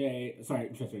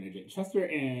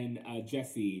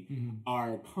Jesse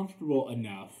are comfortable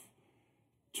enough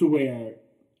to where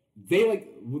they like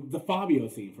the Fabio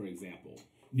scene, for example.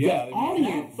 Yeah, the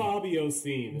audience, Fabio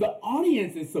scene. the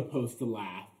audience is supposed to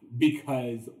laugh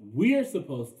because we're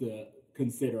supposed to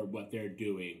consider what they're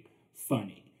doing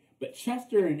funny. But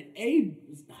Chester and I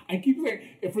keep saying,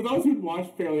 and for those who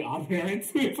watch Fairly Odd Parents,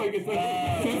 it's like Chester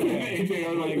and AJ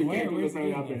are like the characters of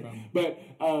Fairly Odd Parents. But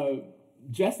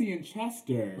Jesse and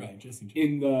Chester, Right, Jesse and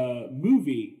in the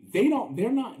movie,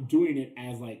 they're not doing it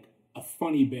as like a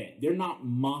funny bit. They're not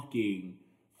mocking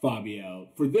Fabio.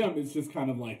 For them, it's just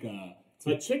kind of like a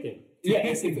chicken.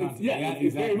 it's exactly.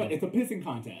 very much it's a pissing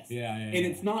contest. Yeah, and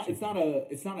it's not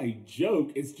a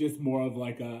joke. It's just more of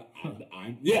like a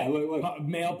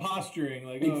male posturing,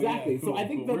 like exactly. Oh, yeah, cool, so I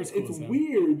think cool. that We're it's cool,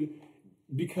 weird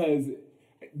because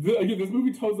again, this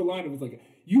movie toes the line of it's like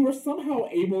you are somehow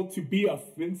able to be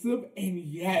offensive and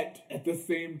yet at the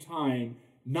same time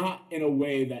not in a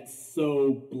way that's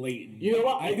so blatant. You know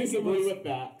what? I think it disagree was- with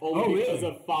that only really? because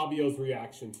of Fabio's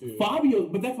reaction too. Fabio,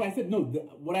 but that's why I said no.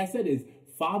 What I said is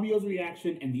Fabio's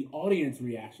reaction and the audience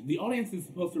reaction. The audience is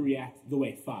supposed to react the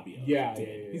way Fabio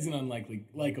did. He's an unlikely,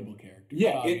 likable character.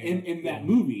 Yeah, in that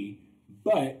movie,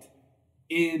 but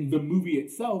in the movie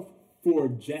itself, for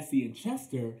Jesse and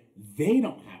Chester, they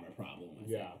don't have a problem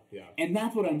with it. Yeah. And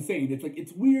that's what I'm saying. It's like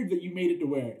it's weird that you made it to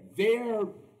where they're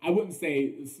I wouldn't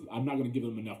say, I'm not going to give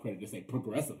them enough credit to say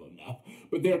progressive enough,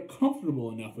 but they're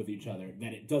comfortable enough with each other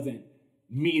that it doesn't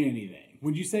mean anything.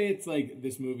 Would you say it's like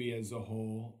this movie as a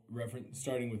whole,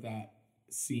 starting with that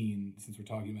scene, since we're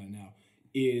talking about it now,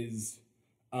 is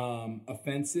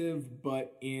offensive,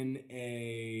 but in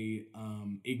a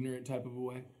ignorant type of a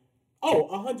way? Oh,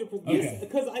 100%. Okay. Yes,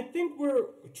 because I think we're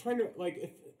trying to,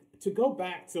 like, to go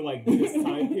back to, like, this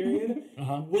time period,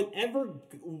 whatever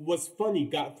was funny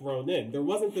got thrown in. There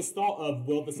wasn't this thought of,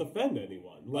 will this offend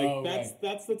anyone? Like,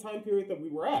 that's the time period that we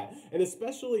were at. And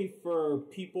especially for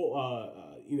people,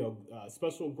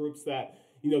 special groups that,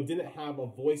 didn't have a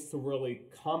voice to really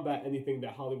combat anything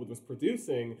that Hollywood was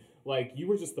producing, like, you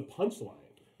were just the punchline.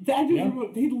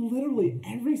 They literally,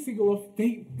 every single,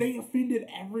 they offended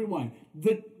everyone.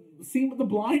 The scene with the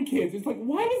blind kids, it's like,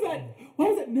 why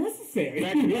was that necessary?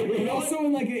 And also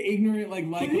in like an ignorant, like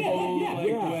likable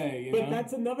way. But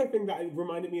that's another thing that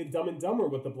reminded me of Dumb and Dumber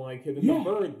with the blind kid and the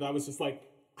bird. That was just like,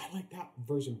 I like that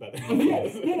version better.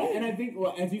 And I think,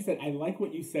 well, as you said, I like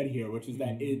what you said here, which is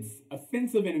that it's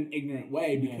offensive in an ignorant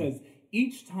way because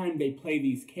each time they play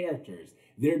these characters,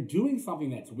 they're doing something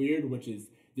that's weird, which is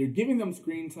they're giving them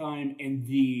screen time, and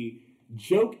the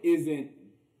joke isn't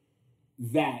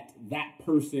that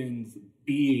person's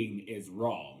being is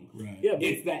wrong. Right. Yeah,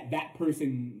 it's that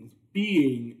person's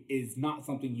being is not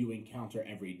something you encounter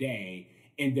every day,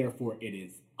 and therefore it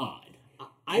is odd.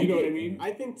 You know what I mean?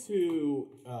 I think to,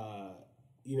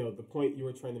 the point you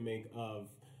were trying to make of,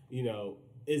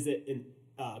 is it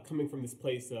coming from this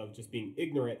place of just being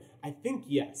ignorant? I think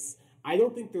yes. I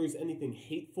don't think there's anything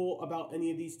hateful about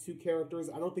any of these two characters.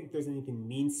 I don't think there's anything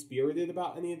mean-spirited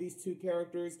about any of these two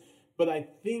characters. But I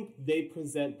think they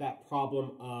present that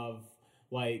problem of,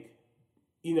 like,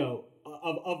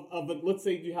 let's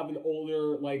say you have an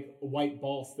older, like, white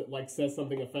boss that, like, says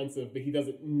something offensive, but he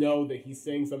doesn't know that he's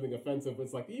saying something offensive.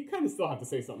 It's like, you kind of still have to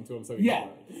say something to him so he can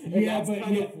learn. And that's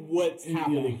kind of what's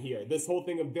happening here. This whole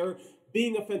thing of they're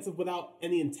being offensive without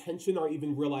any intention or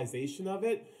even realization of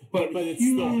it, but it's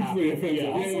still happening. Offensive.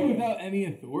 Also without any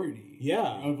authority.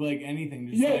 Yeah. Of, like, anything.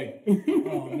 Just like,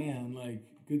 oh, man, like,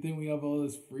 good thing we have all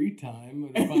this free time.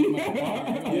 My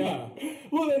car.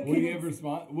 Well,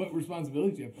 what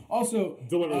responsibilities do you have? Also,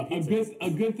 delivering a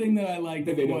good thing that I liked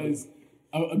was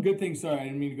a good thing. Sorry, I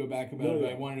didn't mean to go back about it,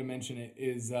 but I wanted to mention it.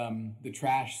 Is the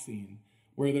trash scene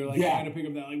where they're like trying to pick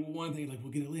up that one thing, like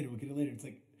we'll get it later. It's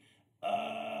like,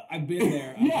 I've been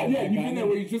there. You've been there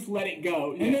where you just let it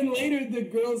go. And then later, the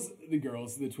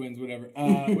twins, whatever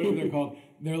they're called,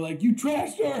 they're like, you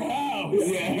trashed our house.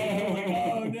 Like,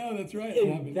 oh, no, that's right.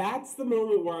 And that's the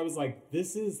moment where I was like,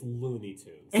 this is Looney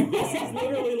Tunes. This is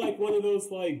literally like one of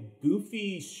those, like,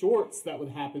 goofy shorts that would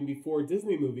happen before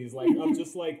Disney movies. Like, of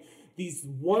just, like, these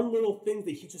one little things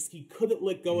that he couldn't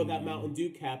let go of that Mountain Dew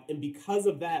cap. And because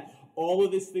of that, all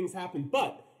of these things happened.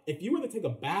 But if you were to take a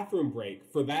bathroom break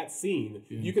for that scene,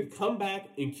 you could come back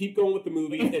and keep going with the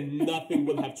movie and nothing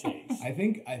would have changed. I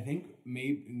think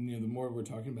maybe, the more we're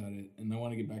talking about it, and I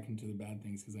want to get back into the bad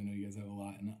things because I know you guys have a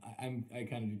lot, and I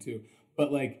kind of do too.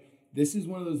 But, like, this is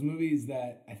one of those movies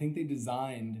that I think they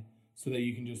designed so that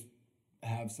you can just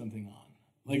have something on.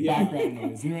 Like background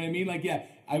noise. You know what I mean? Like,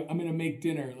 I'm going to make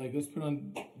dinner. Like, let's put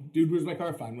on, dude, where's my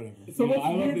car? Fine, whatever. So what's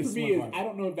weird for me is, I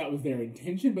don't know if that was their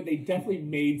intention, but they definitely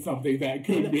made something that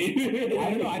could be. I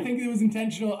don't know. I think it was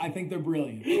intentional. I think they're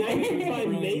brilliant. And I think by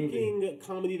making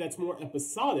comedy that's more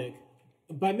episodic,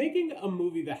 by making a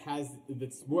movie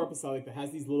that's more episodic, that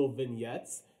has these little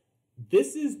vignettes,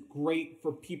 this is great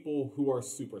for people who are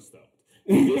super stoned.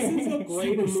 This is a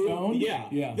great super movie. Stoned?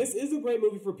 Yeah. This is a great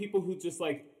movie for people who just,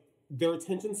 like, their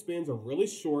attention spans are really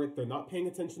short. They're not paying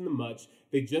attention to much.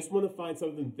 They just want to find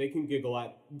something that they can giggle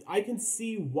at. I can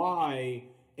see why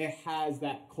it has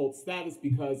that cult status,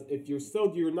 because if you're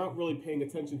stoned, you're not really paying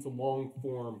attention to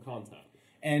long-form content.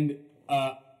 And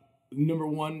number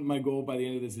one, my goal by the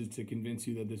end of this is to convince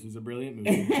you that this is a brilliant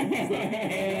movie.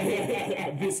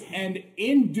 and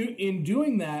in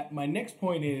doing that, my next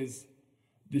point is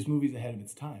this movie's ahead of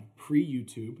its time.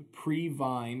 Pre-YouTube,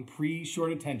 pre-Vine,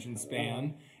 pre-short attention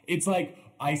span. It's like,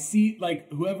 I see,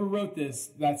 like, whoever wrote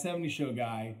this, that 70s Show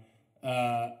guy,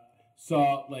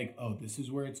 saw, like, oh, this is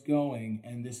where it's going,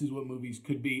 and this is what movies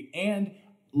could be. And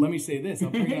let me say this,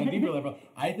 I'll bring it on a deeper level.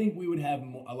 I think we would have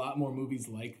a lot more movies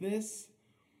like this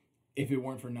if it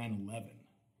weren't for 9/11.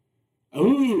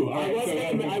 Ooh,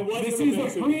 this is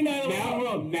a pre-9/11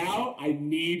 world. Now I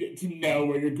need to know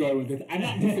where you're going with this. I'm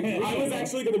not disagreeing. I was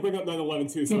actually going to bring up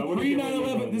 9/11 too. So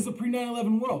pre-9/11, this is a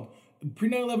pre-9/11 world.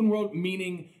 Pre-9/11 world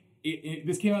meaning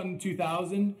this came out in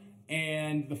 2000,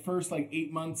 and the first, like,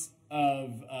 8 months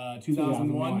of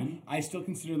 2001, I still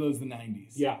consider those the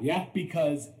 90s. Yeah.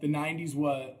 Because the 90s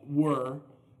were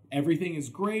everything is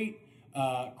great,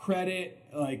 credit,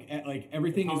 like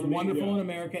everything is wonderful in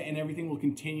America, and everything will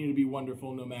continue to be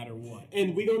wonderful no matter what.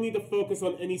 And we don't need to focus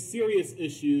on any serious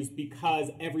issues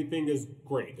because everything is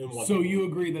great and wonderful. So you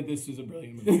agree that this is a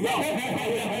brilliant movie? No,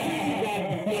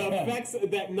 that the effects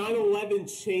that 9/11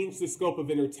 changed the scope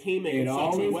of entertainment in such a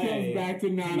always way. comes back to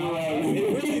 9/11.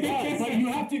 It really does.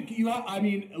 But I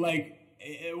mean, like,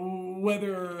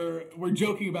 whether we're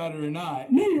joking about it or not,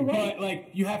 No, you're right. But like,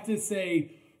 you have to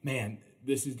say, man,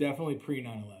 this is definitely pre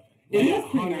 9/11. It is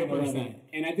 100%.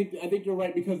 And I think you're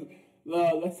right because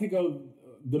let's take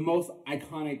the most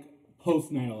iconic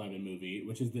post 9/11 movie,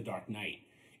 which is The Dark Knight.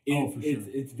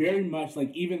 It's very much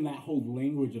like even that whole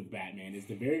language of Batman is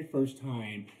the very first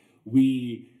time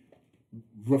we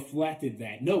reflected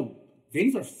that no,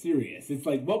 things are serious. It's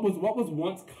like what was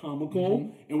once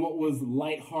comical and what was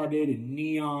lighthearted and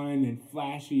neon and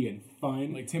flashy and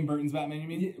fun. Like Tim Burton's Batman, you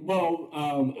mean? Well,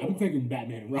 I'm thinking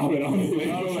Batman and Robin, honestly.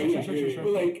 Sure.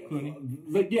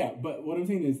 But yeah, but what I'm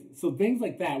saying is, so things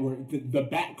like that, where the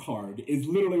Bat card is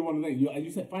literally one of the things. As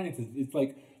you said, finances. It's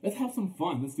like, let's have some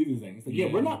fun. Let's do these things.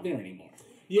 Like, we're not there anymore.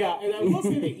 Yeah, and I will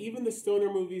say that even the stoner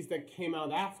movies that came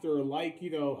out after, like,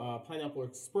 Pineapple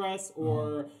Express,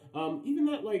 or even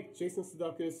that, like, Jason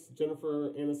Sudeikis, Jennifer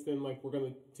Aniston, like, we're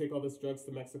going to take all this drugs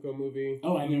to Mexico movie.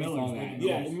 Oh, I never saw that.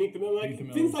 Yeah, and Meet the Millers.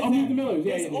 Like, things like that. Meet the Millers.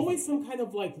 Yeah, There's always some kind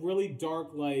of, like, really dark,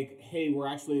 like, hey, we're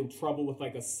actually in trouble with,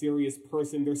 like, a serious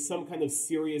person. There's some kind of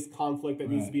serious conflict that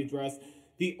needs to be addressed.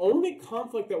 The only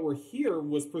conflict that were here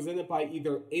was presented by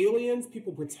either aliens,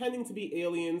 people pretending to be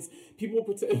aliens, people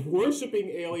worshiping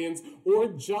aliens, or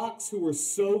jocks who were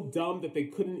so dumb that they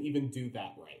couldn't even do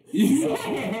that right. So,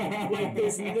 like,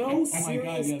 there's no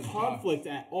serious conflict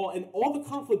at all, and all the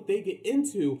conflict they get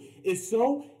into is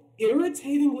so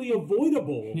irritatingly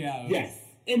avoidable. Yeah. Yes.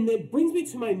 And that brings me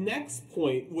to my next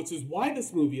point, which is why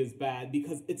this movie is bad,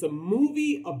 because it's a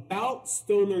movie about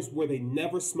stoners where they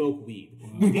never smoke weed.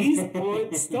 These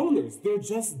aren't stoners. They're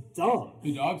just dumb.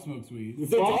 The dog smokes weed.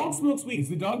 The dog smokes weed. Is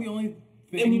the dog the only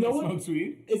thing And you know that what? smokes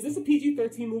weed? Is this a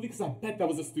PG-13 movie? Because I bet that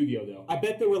was a studio, though. I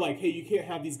bet they were like, hey, you can't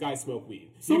have these guys smoke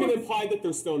weed. So you can imply that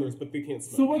they're stoners, but they can't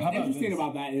smoke. So what's interesting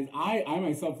about that is I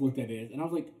myself looked at it and I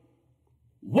was like,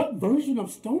 what version of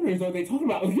stoners are they talking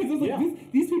about? Because it's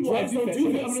like, these people drugs don't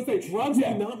do this. I'm gonna say Drugs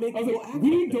do not make people act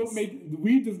weed like this.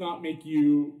 Weed does not make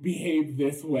you behave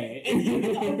this way. And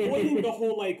even avoiding the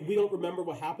whole, like, we don't remember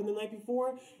what happened the night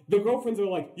before, the girlfriends are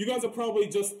like, you guys are probably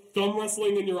just thumb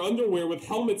wrestling in your underwear with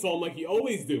helmets on like you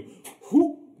always do.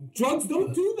 Drugs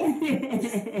don't do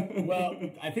that. Well,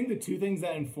 I think the two things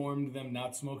that informed them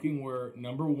not smoking were,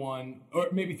 number one, or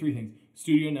maybe three things.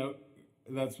 Studio note,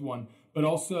 that's one. But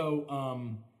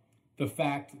also the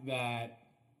fact that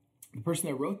the person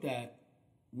that wrote that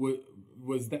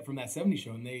was that from that 70s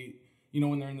show, and they,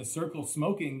 when they're in the circle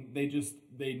smoking, they're just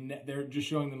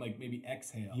showing them like maybe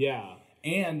exhale. Yeah.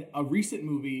 And a recent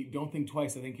movie, Don't Think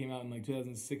Twice, I think came out in like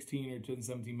 2016 or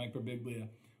 2017. Mike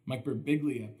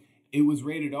Birbiglia. It was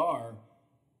rated R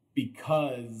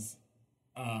because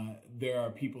there are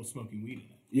people smoking weed in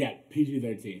it. Yeah,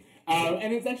 PG-13.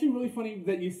 And it's actually really funny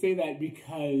that you say that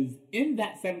because in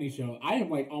that 70s show, I am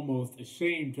like almost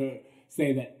ashamed to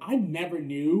say that I never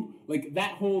knew, like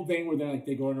that whole thing where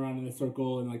they're going around in a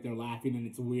circle and like they're laughing and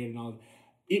it's weird and all that.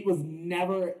 It was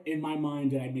never in my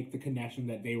mind did I make the connection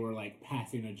that they were like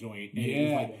passing a joint. And it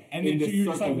was, like, and then you're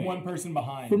just like one person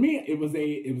behind. For me, it was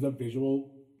a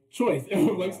visual choice. It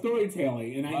was like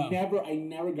storytelling. And wow. I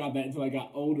never got that until I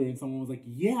got older and someone was like,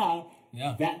 yeah.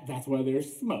 That's why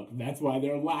there's smoke. That's why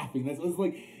they're laughing. It's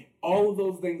like all of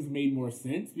those things made more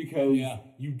sense because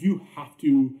you do have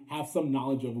to have some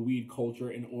knowledge of weed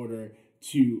culture in order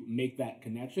to make that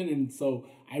connection. And so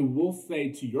I will say,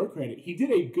 to your credit, he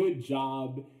did a good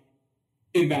job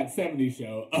in that 70s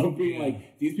show of being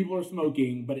like, these people are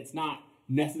smoking, but it's not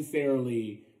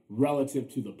necessarily relative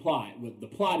to the plot. What the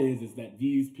plot is that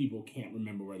these people can't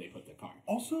remember where they put their car.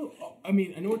 Also, I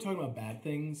mean, I know we're talking about bad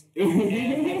things.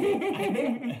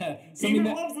 Steven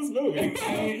loves this movie.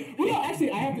 Well,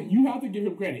 actually, you have to give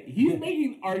him credit. He's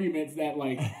making arguments that,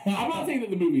 like, I'm not saying that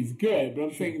the movie's good, but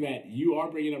I'm saying that you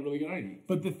are bringing up really good arguments.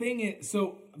 But the thing is,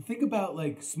 so think about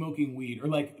like smoking weed or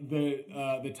like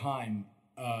the time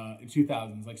in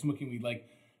 2000s, like smoking weed, like.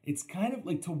 It's kind of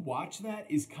like to watch that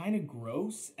is kind of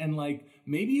gross and like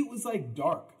maybe it was like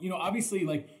dark. Obviously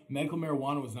like medical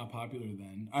marijuana was not popular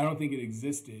then. I don't think it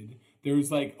existed. There was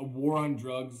like a war on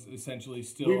drugs essentially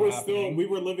still happening. We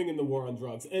were living in the war on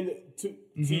drugs. And to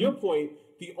your point,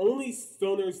 the only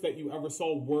stoners that you ever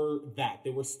saw were that. They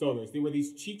were stoners. They were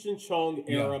these Cheech and Chong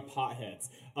era potheads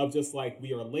of just like,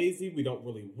 we are lazy, we don't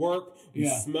really work, we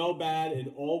smell bad,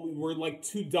 and we're like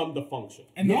too dumb to function.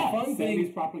 And the yeah, fun 70s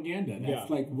thing, propaganda.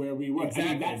 That's like where we were. Exactly.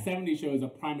 I mean, that 70s show is a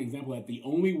prime example that the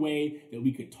only way that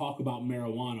we could talk about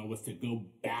marijuana was to go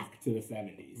back to the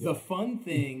 70s. the fun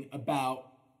thing about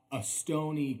a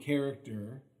stony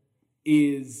character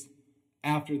is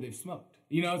after they've smoked.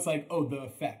 You know, it's like, oh, the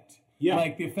effect. Yeah.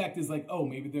 Like, the effect is like, oh,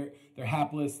 maybe they're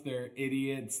hapless, they're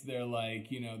idiots, they're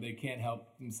like, you know, they can't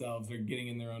help themselves, they're getting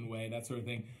in their own way, that sort of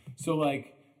thing. So,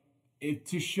 like,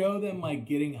 to show them, like,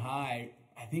 getting high,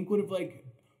 I think would have, like,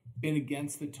 been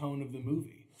against the tone of the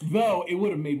movie. Though, it would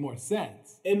have made more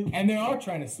sense. And they are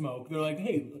trying to smoke. They're like,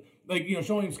 hey, like, you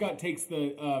know, William Scott takes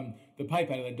the pipe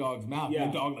out of the dog's mouth,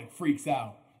 and the dog, like, freaks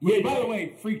out. Which, by the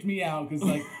way, freaked me out because,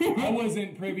 like, I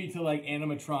wasn't privy to, like,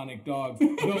 animatronic dogs.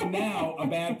 Though now, a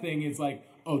bad thing is, like,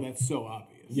 oh, that's so obvious.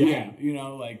 Yeah. You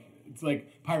know, like, it's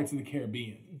like Pirates of the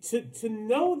Caribbean. To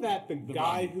know that the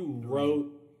guy who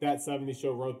wrote that 70s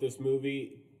show wrote this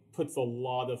movie puts a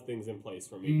lot of things in place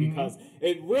for me because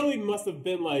it really must have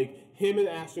been like him and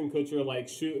Ashton Kutcher like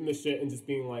shooting the shit and just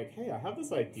being like, hey, I have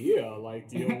this idea. Like,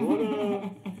 do you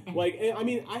wanna like? And, I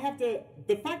mean,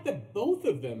 the fact that both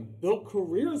of them built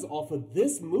careers off of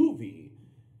this movie.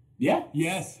 Yeah.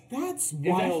 Yes. That's It's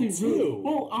wild actually too. really,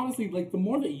 well, honestly, like the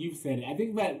more that you've said it, I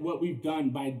think that what we've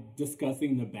done by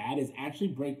discussing the bad is actually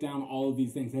break down all of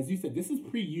these things. As you said, this is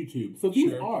pre-YouTube, so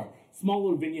these are small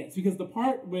little vignettes. Because the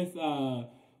part with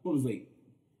what was it,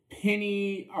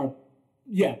 Penny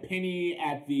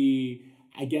at the,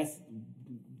 I guess,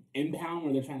 impound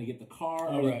where they're trying to get the car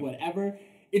or like whatever.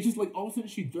 It's just like all of a sudden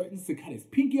she threatens to cut his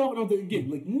pinky off, and again,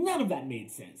 like none of that made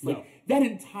sense. Like that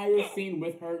entire scene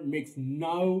with her makes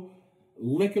no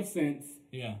lick of sense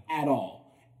at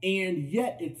all. And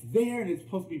yet it's there, and it's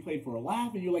supposed to be played for a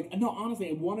laugh, and you're like, no, honestly,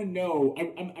 I want to know.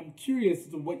 I'm curious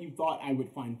as to what you thought I would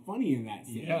find funny in that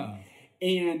scene. Yeah.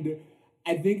 And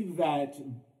I think that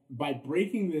by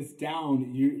breaking this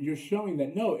down, you're showing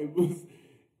that no,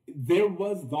 there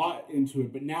was thought into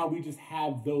it, but now we just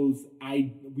have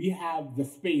we have the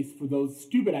space for those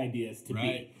stupid ideas to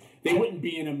be. They wouldn't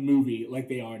be in a movie like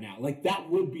they are now. Like that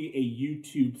would be a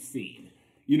YouTube scene.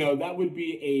 You know, that would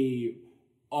be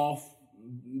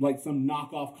like some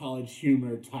knockoff College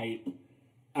Humor type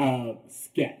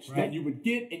sketch that you would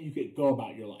get, and you could go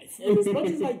about your life. And as much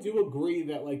as I do agree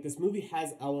that like this movie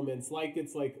has elements like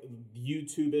it's like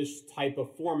YouTube-ish type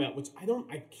of format, which I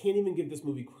can't even give this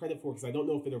movie credit for because I don't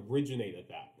know if it originated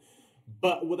that.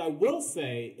 But what I will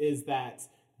say is that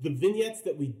the vignettes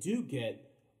that we do get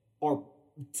are,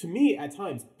 to me, at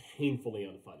times painfully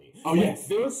unfunny. Oh yes,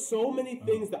 there are so many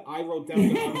things that I wrote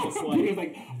down that I'm just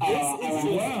like,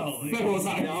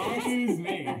 excuse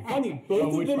me. Funny.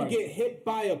 Both of them get hit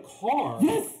by a car.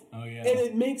 Yes. Oh yeah. And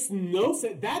it makes no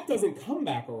sense. That doesn't come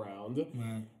back around.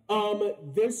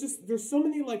 There's so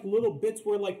many like little bits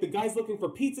where like the guy's looking for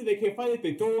pizza, they can't find it,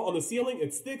 they throw it on the ceiling,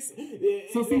 it sticks.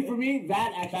 So see, for me,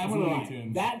 that's Looney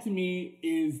Tunes. That to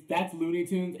me that's Looney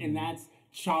Tunes, and that's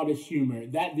childish humor.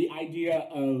 That the idea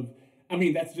of, I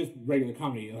mean, that's just regular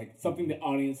comedy, like something the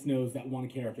audience knows that one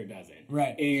character doesn't.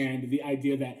 Right. And the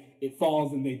idea that it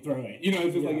falls and they throw it. You know,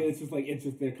 it's just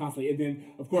they're constantly. And then,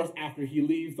 of course, after he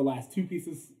leaves, the last two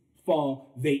pieces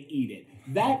fall, they eat it.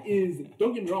 That is,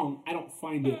 don't get me wrong, I don't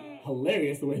find it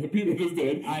hilarious the way that Peter just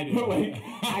did. I do. But like,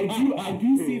 I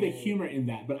do see the humor in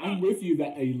that. But I'm with you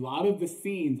that a lot of the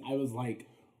scenes, I was like,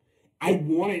 I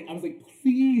was like,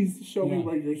 please show me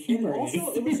where your humor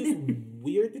also, is. it was just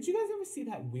weird. Did you guys ever see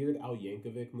that weird Al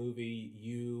Yankovic movie,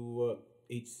 UHB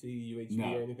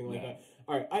or anything like that?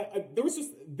 All right, there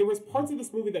was parts of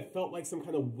this movie that felt like some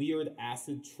kind of weird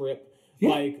acid trip,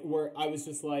 like where I was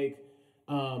just like,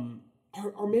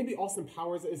 or maybe Austin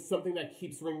Powers is something that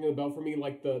keeps ringing a bell for me,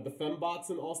 like the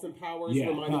fembots in Austin Powers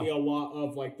reminded me a lot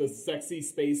of like the sexy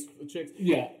space chicks.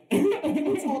 Yeah.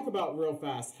 We'll talk about real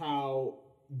fast how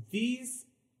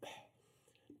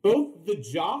both the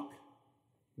jock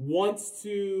wants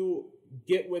to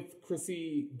get with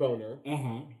Chrissy Boner,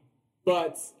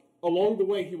 but along the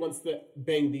way he wants to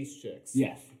bang these chicks.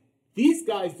 Yes. These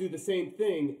guys do the same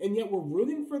thing, and yet we're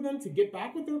rooting for them to get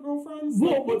back with their girlfriends.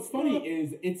 Well, like, what's funny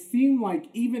is it seemed like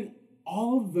even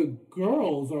all of the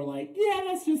girls are like, yeah,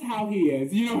 that's just how he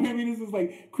is. You know what I mean? It's just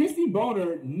like Christy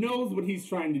Boner knows what he's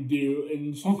trying to do,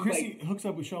 and she's Chrissy hooks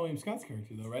up with William Scott's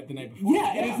character though, right? The night before.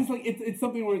 Yeah, and it's just like it's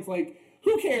something where it's like,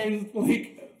 who cares?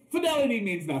 Like, fidelity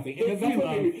means nothing. And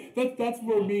That's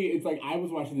for me. It's like I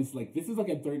was watching this. Like this is like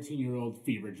a 13-year-old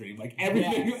fever dream. Like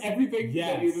everything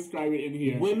that you're describing in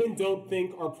here. Women don't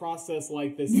think or process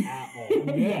like this at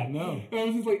all. Yeah, no. And I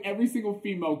was just like every single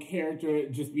female character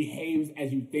just behaves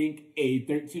as you think a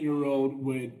 13-year-old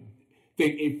would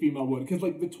think a female would. Because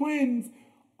like the twins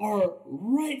are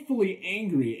rightfully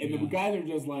angry, and the guys are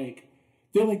just like,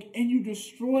 they're like, and you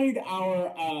destroyed our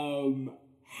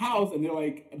house, and they're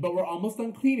like, but we're almost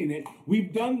done cleaning it.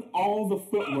 We've done all the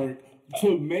footwork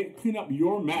to clean up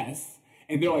your mess,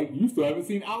 and they're like, you still haven't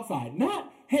seen outside.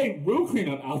 Not, hey, we'll clean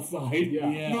up outside.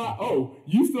 Not, oh,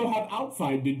 you still have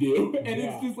outside to do. And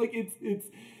it's just like it's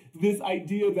this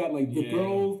idea that like the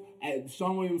girls,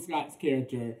 Sean William Scott's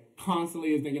character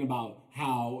constantly is thinking about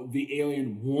how the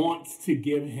alien wants to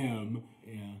give him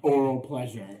oral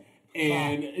pleasure.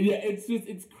 And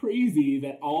it's crazy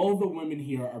that all the women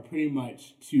here are pretty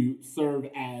much to serve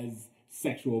as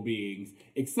sexual beings,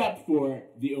 except for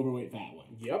the overweight fat one.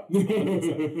 Yep.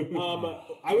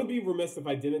 I would be remiss if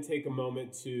I didn't take a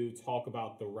moment to talk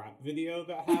about the rap video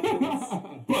that happens.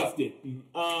 Busted.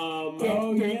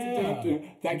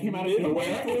 That came out of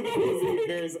nowhere.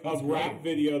 There's a rap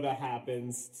video that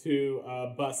happens to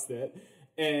Bust It.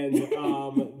 And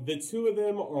the two of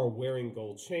them are wearing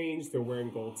gold chains. They're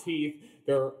wearing gold teeth.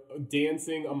 They're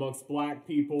dancing amongst black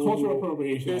people. Cultural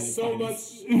appropriation. There's so much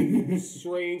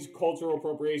strange cultural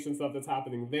appropriation stuff that's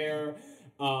happening there.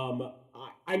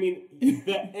 I mean,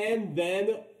 the and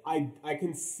then I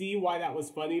can see why that was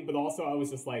funny, but also I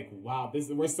was just like, wow,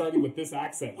 we're starting with this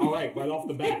accent. All right, right off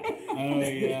the bat. Oh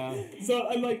yeah. So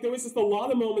and like there was just a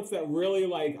lot of moments that really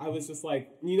like I was just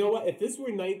like, you know what? If this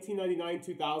were 1999,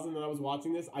 2000, and I was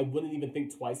watching this, I wouldn't even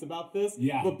think twice about this.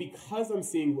 Yeah. But because I'm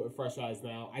seeing with fresh eyes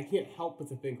now, I can't help but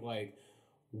to think like,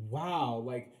 wow,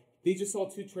 like. They just saw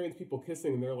two trans people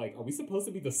kissing, and they're like, "Are we supposed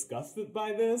to be disgusted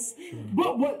by this?"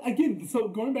 But what again? So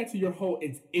going back to your whole,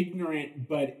 it's ignorant,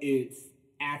 but it's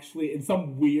actually in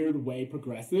some weird way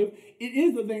progressive. It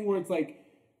is the thing where it's like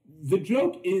the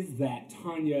joke is that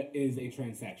Tanya is a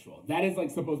transsexual. That is like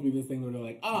supposed to be this thing where they're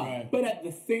like, but at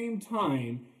the same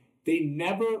time, they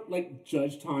never like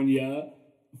judge Tanya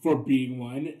for being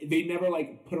one. They never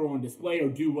like put her on display or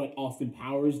do what Austin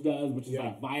Powers does, which is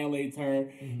like violates her.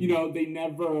 You know, they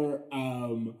never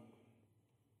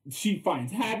she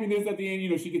finds happiness at the end, you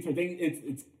know, she gets her thing.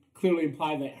 It's clearly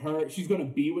implied that she's gonna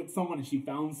be with someone and she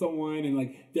found someone and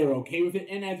like they're okay with it.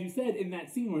 And as you said in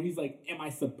that scene where he's like, am I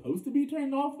supposed to be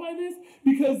turned off by this?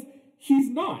 Because he's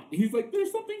not. He's like,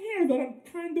 there's something here that I'm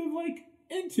kind of like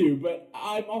into, but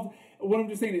I'm also what I'm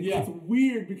just saying is it's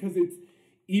weird because it's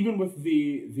even with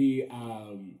the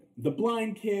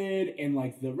blind kid and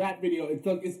like the rap video,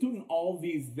 it's doing all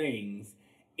these things,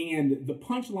 and the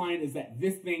punchline is that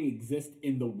this thing exists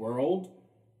in the world,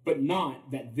 but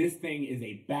not that this thing is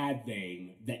a bad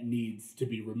thing that needs to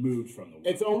be removed from the world.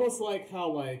 It's almost like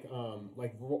how like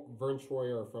Vern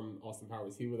Troyer from Austin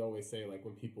Powers, he would always say like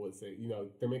when people would say, you know,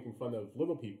 they're making fun of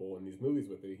little people in these movies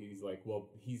with it, he's like, well,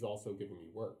 he's also giving me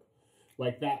work.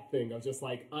 Like that thing of just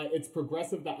like, it's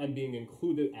progressive that I'm being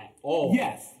included at all.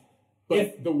 Yes.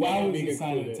 But the way that I'm was being a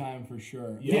sign of the included. time for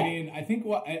sure. Yeah. I mean, I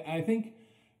think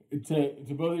to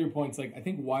both of your points, like I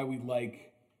think why we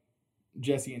like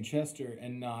Jesse and Chester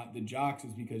and not the jocks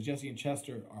is because Jesse and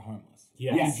Chester are harmless.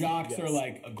 Yes. The jocks are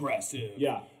like aggressive.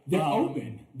 Yeah. They're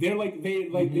open. They're like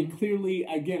they clearly,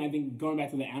 again, I think going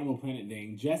back to the Animal Planet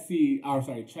thing,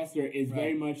 Chester is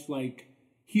very much like,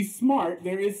 he's smart.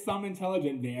 There is some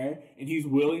intelligence there, and he's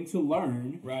willing to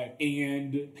learn. Right.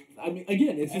 And I mean,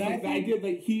 again, it's just like the idea that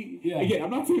again, I'm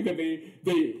not saying that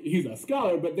he's a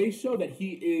scholar, but they show that he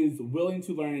is willing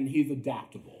to learn and he's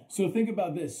adaptable. So think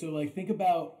about this. So like think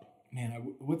about,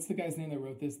 man, what's the guy's name that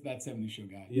wrote this? That 70s Show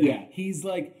guy. Yeah. He's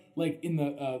like in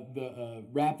the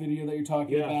rap video that you're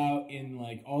talking about, in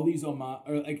like all these I'm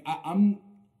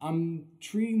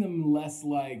treating them less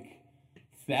like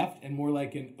theft and more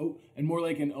like an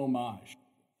homage.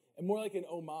 And more like an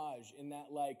homage in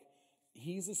that like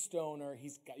he's a stoner, you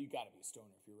got to be a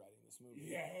stoner if you're writing this movie.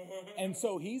 Yeah. And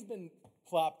so he's been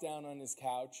plopped down on his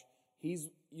couch. He's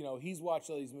watched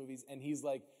all these movies and he's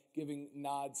like giving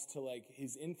nods to like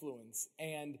his influence.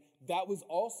 And that was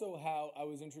also how I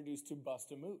was introduced to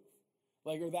Bust a Move.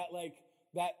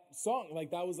 That song,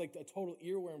 like that was like a total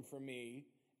earworm for me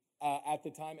at the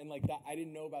time. And like that, I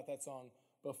didn't know about that song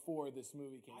before this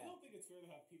movie came out. I don't think it's fair to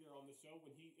have Peter on the show when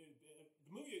the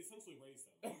movie essentially raised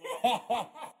him.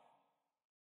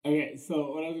 Okay,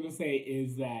 so what I was going to say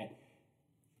is that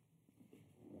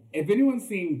if anyone's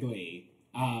seen Glee,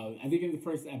 I think in the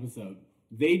first episode,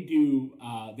 they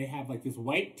have like this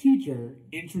white teacher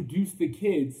introduce the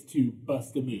kids to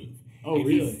Bust a Move. Oh, and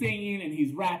really? he's singing and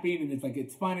he's rapping, and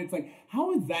it's fun. It's like,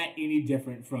 how is that any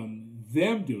different from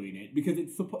them doing it? Because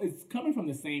it's coming from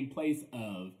the same place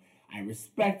of, I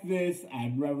respect this,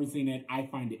 I'm reverencing it, I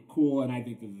find it cool, and I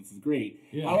think that this is great.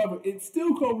 Yeah. However, it's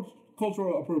still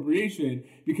cultural appropriation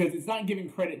because it's not giving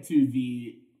credit to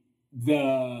the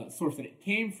source that it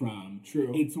came from.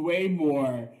 True. It's way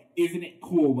more, isn't it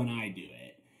cool when I do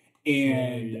it?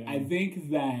 And Yeah. I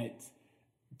think that,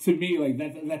 to me, like,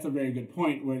 that's a very good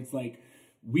point, where it's like,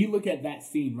 we look at that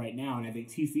scene right now, and I think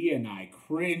TC and I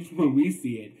cringe when we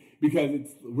see it,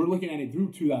 because we're looking at it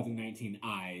through 2019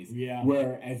 eyes. Yeah.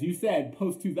 Where, as you said,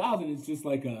 post 2000, it's just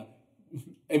like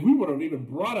if we would have even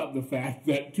brought up the fact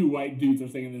that two white dudes are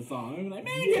singing this song, I'd be like,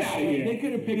 man, get out of here. They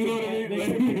could have picked, You know what I mean? they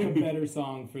could have picked a better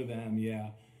song for them. Yeah.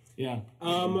 Yeah.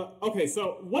 Okay,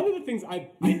 so one of the things I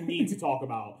need to talk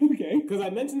about, Okay. because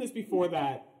I mentioned this before,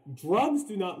 that drugs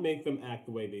do not make them act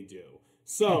the way they do.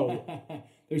 So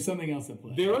There's something else at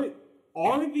play. there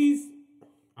are these,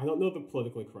 I don't know the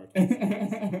politically correct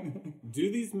terms. Do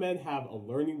these men have a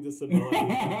learning disability?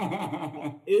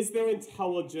 Is their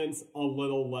intelligence a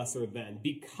little lesser than?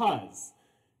 Because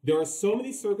there are so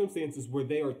many circumstances where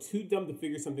they are too dumb to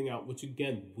figure something out, which,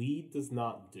 again, weed does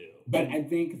not do. But I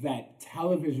think that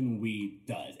television weed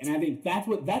does. And I think that's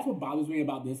what bothers me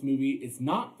about this movie. It's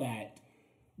not that,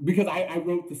 because I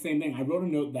wrote the same thing. I wrote a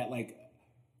note that, like,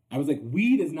 I was like,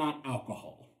 weed is not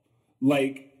alcohol.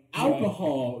 Like,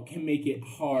 alcohol can make it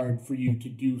hard for you to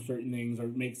do certain things or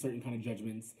make certain kind of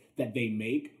judgments that they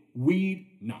make. Weed,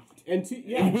 not. And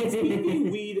speaking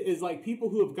weed is like people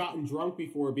who have gotten drunk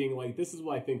before being like, this is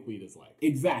what I think weed is like.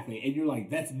 Exactly. And you're like,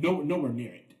 that's nowhere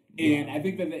near it. And I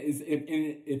think that is,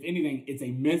 if anything, it's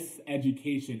a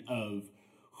miseducation of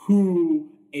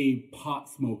who a pot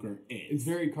smoker is. It's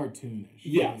very cartoonish.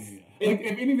 Yes. Yeah. Like,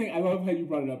 if anything, I love how you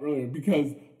brought it up earlier,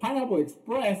 because Pineapple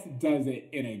Express does it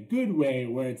in a good way,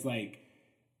 where it's like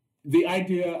the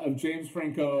idea of James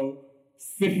Franco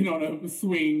sitting on a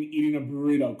swing, eating a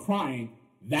burrito, crying.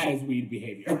 That is weed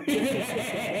behavior. The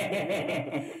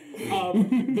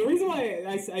reason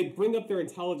why I bring up their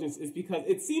intelligence is because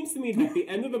it seems to me that the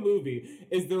end of the movie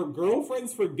is their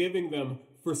girlfriends forgiving them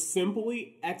for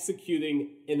simply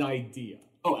executing an idea.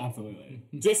 Oh, absolutely.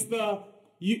 Just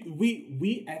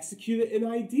we executed an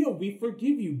idea. We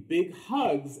forgive you. Big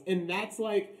hugs. And that's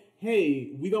like,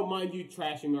 hey, we don't mind you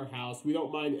trashing our house. We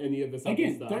don't mind any of this other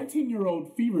Again, stuff.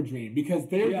 13-year-old fever dream, because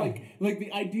they're like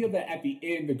the idea that at the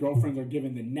end the girlfriends are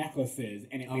given the necklaces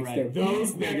and it makes their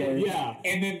boobs bigger. Yeah.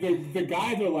 And then the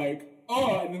guys are like,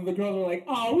 oh, and then the girls are like,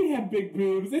 oh, we have big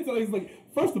boobs. It's always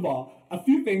like, first of all, a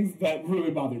few things that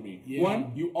really bother me. Yeah.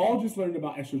 One, you all just learned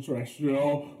about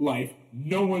extraterrestrial life.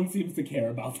 No one seems to care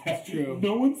about that. True.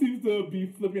 No one seems to be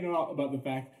flipping out about the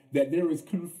fact that there is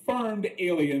confirmed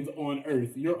aliens on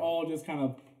Earth. You're all just kind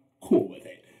of cool with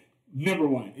it. Number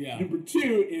one. Yeah. Number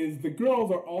two is the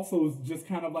girls are also just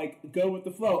kind of like, go with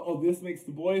the flow. Oh, this makes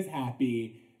the boys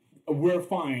happy. We're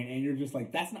fine. And you're just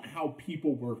like, that's not how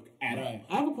people work at all. Right.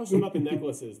 I have a question about the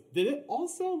necklaces. Did it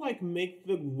also like make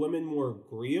the women more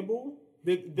agreeable?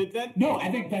 Did that? No,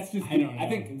 I think that's just. I don't know. I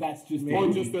think that's just. the Or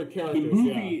movie. just their characters, The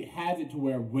movie has it to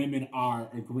where women are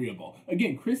agreeable.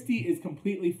 Again, Christy is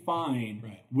completely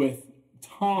fine with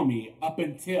Tommy up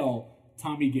until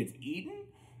Tommy gets eaten.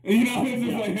 You know, it's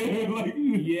just like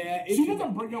she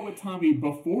doesn't break up with Tommy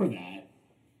before that.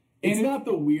 It's not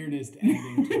the weirdest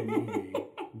ending to a movie.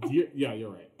 You're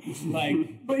right.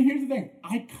 Like, But here's the thing.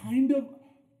 I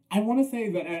want to say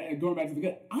that, going back to the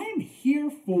good, I am here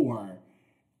for,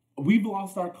 we've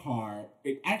lost our car.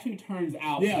 It actually turns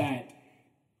out that,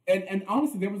 and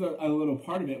honestly, there was a little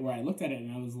part of it where I looked at it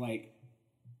and I was like,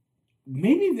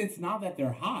 maybe it's not that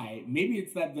they're high. Maybe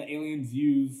it's that the aliens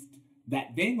used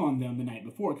that thing on them the night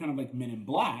before, kind of like Men in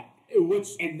Black.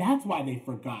 And that's why they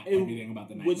forgot everything about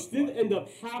the night before. Which did end up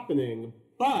happening,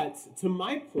 but to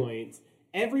my point,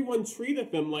 everyone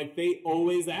treated them like they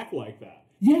always act like that.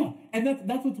 Yeah, and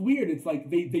that's what's weird. It's like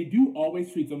they do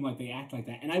always treat them like they act like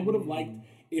that. And I would have liked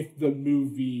if the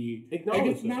movie acknowledged I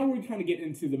guess now we're kind of getting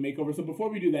into the makeover. So before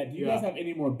we do that, do you guys have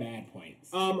any more bad points?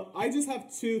 I just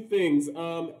have two things.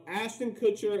 Ashton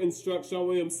Kutcher instructs Sean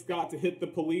William Scott to hit the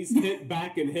police, hit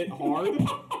back and hit hard.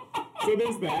 So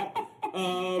there's that.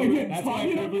 Again, that's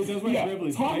why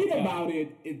Privilege. Talking about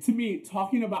it, to me,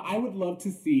 I would love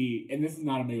to see, and this is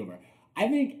not a makeover, I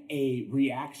think a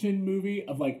reaction movie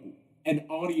of like an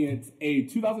audience, a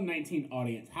 2019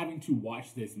 audience having to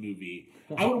watch this movie.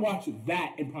 I would watch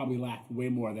that and probably laugh way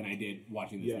more than I did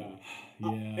watching this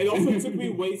movie. It also took me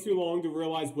way too long to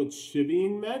realize what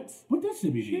shibbying meant. What does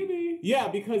shibby mean? Yeah,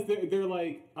 because they're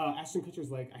like, Ashton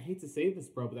Kutcher's like, I hate to say this,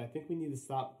 bro, but I think we need to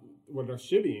stop when they're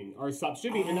shivvying or stop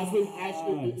shivvying, and that's when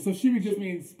Ashton. So shivvy just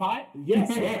means spot? Yes,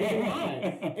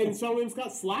 and so William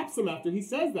Scott slaps him after he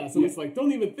says that. So it's like,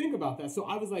 don't even think about that. So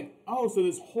I was like, oh, so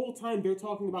this whole time they're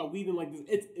talking about weed and like this.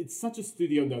 It's such a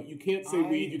studio note. You can't say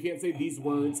weed. You can't say these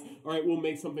words. All right, we'll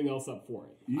make something else up for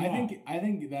it. Yeah. I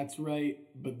think that's right.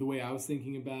 But the way I was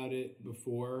thinking about it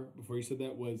before you said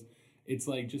that was, it's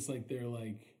like just like they're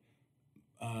like.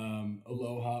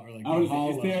 Aloha or like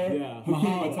Mahalo. Is there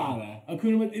Mahalo. Matata?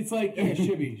 Hakuna, it's like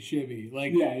shibby.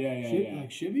 Like yeah. Like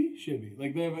shibby.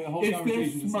 Like they have a whole it's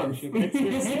conversation. Their Smurf. It's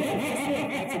their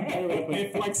Smurf. That's a better way to put it.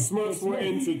 If like Smurfs were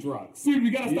into drugs. Dude,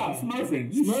 we gotta stop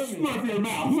smurfing. Smurf your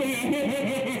mouth.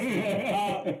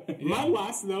 My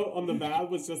last note on the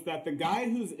bad was just that the guy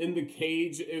who's in the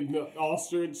cage in the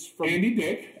ostrich from Andy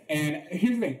Dick. And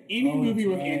here's the thing: any movie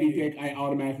with right. Andy Dick, I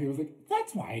automatically was like,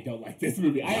 "That's why I don't like this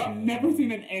movie." I have never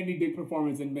seen an Andy Dick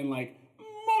performance and been like,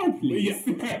 "More, please."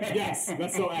 Yes,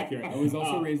 that's so accurate. I was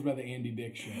also raised by the Andy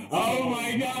Dick show. Oh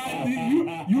my God,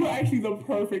 you were actually the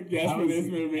perfect guest for this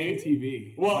movie.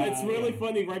 TV. Well, it's really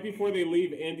funny. Right before they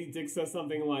leave, Andy Dick says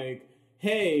something like,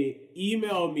 "Hey,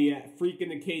 email me at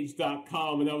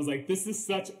freakinthecage.com." And I was like, this is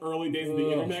such early days of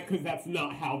the internet because that's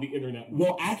not how the internet works.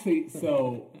 Well, actually,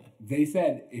 so they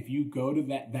said if you go to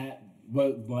that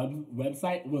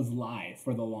website was live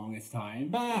for the longest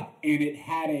time, and it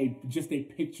had just a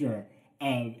picture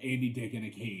of Andy Dick in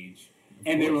a cage.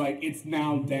 And they were like, it's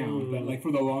now down. But like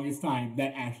for the longest time,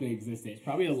 that actually existed.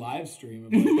 Probably a live stream.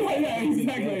 Of yeah,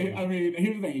 exactly. I mean,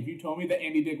 here's the thing. If you told me that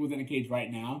Andy Dick was in a cage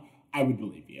right now, I would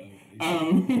believe you.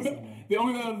 The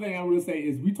only other thing I would say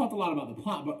is we talked a lot about the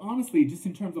plot, but honestly, just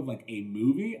in terms of like a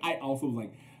movie, I also was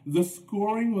like, the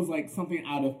scoring was like something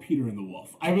out of Peter and the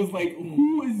Wolf. I was like,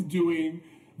 who is doing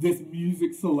this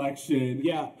music selection?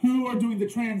 Yeah. Who are doing the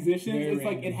transitions? Very it's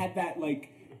like it had that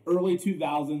like early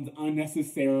 2000s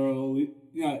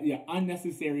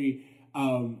unnecessary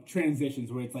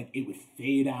transitions where it's like it would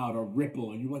fade out or ripple,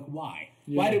 and you're like, why?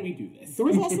 Yeah. Why did we do this? There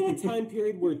was also a time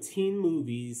period where teen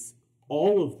movies,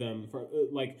 all of them,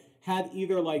 had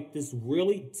either like this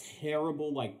really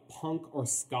terrible like punk or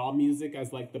ska music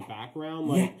as like the background,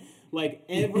 like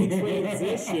every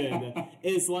transition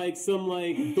is like some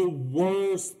like the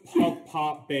worst punk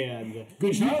pop band.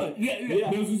 Good Charlotte,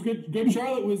 yeah. This was good. Good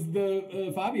Charlotte was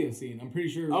the Fabio scene. I'm pretty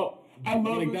sure. Oh, I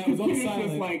love like that was all silent.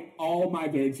 Just like all my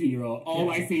 13-year-old, all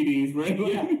my CDs, right?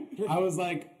 Yeah, I was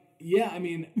like. Yeah, I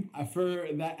mean, for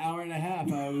that hour and a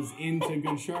half, I was into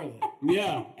Good Charlotte.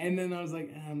 Yeah. And then I was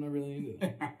like, I'm not really into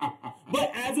that.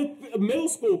 But as a middle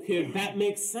school kid, that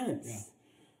makes sense.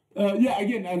 Yeah.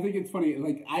 Again, I think it's funny.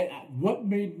 Like, what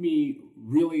was the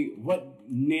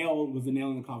nail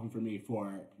in the coffin for me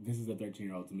for this is a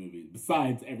 13-year-old's movie,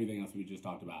 besides everything else we just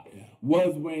talked about,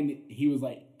 was when he was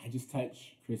like, I just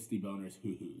touched Christy Boner's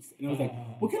hoo-hoos. And I was like,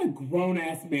 what kind of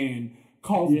grown-ass man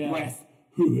calls breasts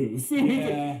hoo-hoos?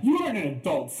 Like, you are an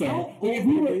adult, sir.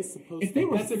 If they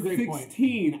were That's a great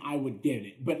 16, point. I would get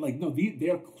it. But like, no,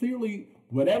 they're clearly,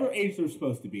 whatever age they're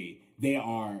supposed to be, they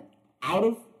are out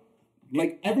of,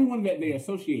 like, everyone that they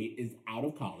associate is out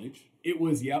of college. It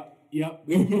was, yep.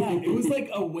 It was like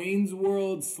a Wayne's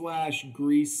World /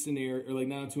 Grease scenario, or like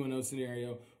 90210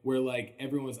 scenario, where like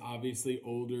everyone was obviously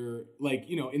older. Like,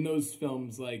 you know, in those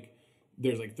films, like,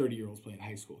 there's like 30-year-olds playing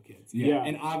high school kids. Yeah.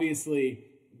 And obviously,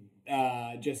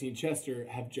 Jesse and Chester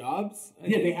have jobs.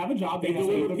 They have a job. They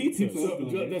deliver pizza.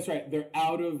 So that's right. They're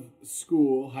out of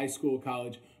school, high school,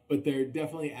 college, but they're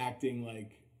definitely acting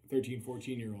like 13,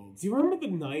 14-year-olds. Do you remember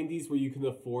the 90s where you can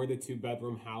afford a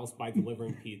 2-bedroom house by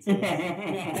delivering pizzas?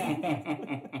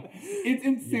 It's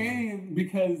insane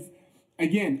because,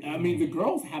 again, I mean, the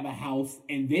girls have a house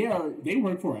and they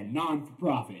work for a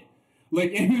non-profit.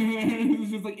 Like,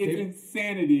 it's just like, it's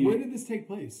insanity. Where did this take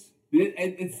place?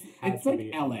 It's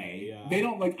like LA. Yeah. They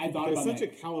don't like. I thought There's about such a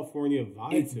California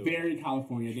vibe. It's very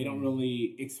California. They don't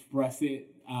really express it.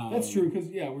 That's true because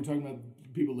we're talking about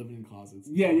people living in closets.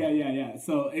 Yeah.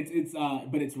 So it's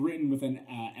but it's written with an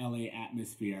LA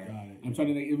atmosphere. Got it. I'm trying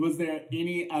to think. Was there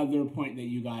any other point that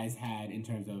you guys had in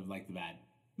terms of like the bad?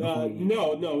 No.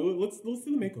 Let's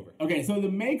do the makeover. Okay, so the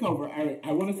makeover.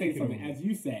 I want to say something. As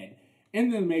you said. In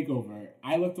the makeover,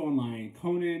 I looked online.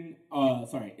 In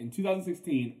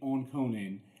 2016 on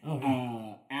Conan,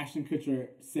 Ashton Kutcher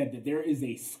said that there is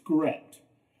a script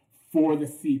for the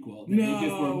sequel that they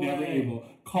just were never able,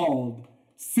 called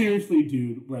Seriously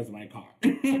Dude, Where's My Car?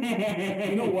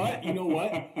 You know what?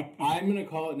 I'm gonna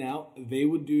call it now. They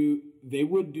would do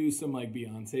some like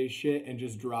Beyonce shit and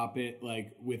just drop it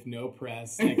like with no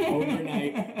press, like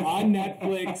overnight on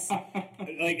Netflix.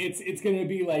 Like it's gonna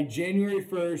be like January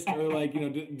 1st or like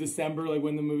December, like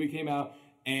when the movie came out,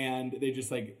 and they just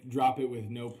like drop it with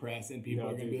no press, and people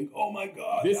are gonna be like, "Oh my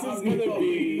god, This how is did gonna you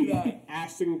be do that?"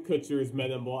 Ashton Kutcher's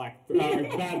Men in Black,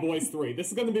 Bad Boys 3. This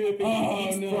is gonna be the thing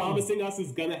he keeps promising us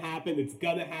is gonna happen. It's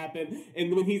gonna happen.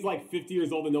 And when he's like 50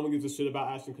 years old and no one gives a shit about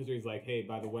Ashton Kutcher, he's like, "Hey,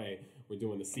 by the way, we're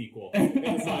doing the sequel." And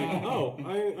it's like, oh,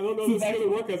 I don't know if this is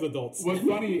gonna work as adults. What's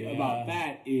funny about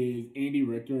that is Andy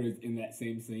Richter is in that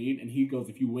same scene, and he goes,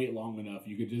 "If you wait long enough,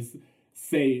 you could just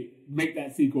make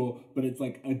that sequel, but it's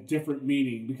like a different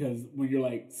meaning because when you're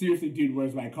like, seriously, dude,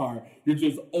 where's my car? You're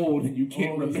just old and you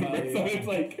can't remember." So it's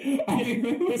like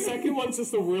the second one's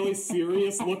just a really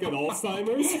serious look at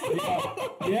Alzheimer's.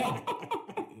 Yeah.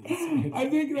 I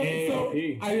think that, so.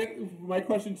 My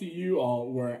question to you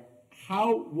all were,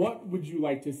 what would you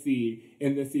like to see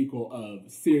in the sequel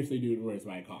of Seriously, Dude, Where's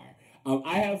My Car?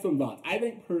 I have some thoughts. I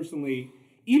think personally,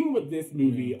 even with this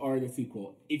movie or the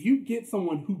sequel, if you get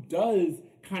someone who does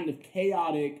kind of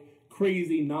chaotic,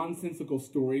 crazy, nonsensical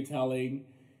storytelling,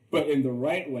 but in the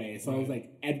right way, so I was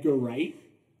like, Edgar Wright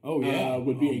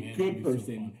would be a good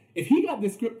person. If he got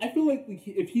this script, I feel like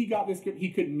if he got this script,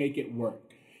 he could make it work.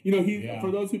 You know,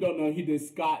 for those who don't know, he did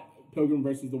Scott Pilgrim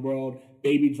versus the World,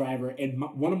 Baby Driver, and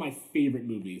one of my favorite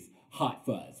movies, Hot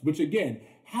Fuzz, which again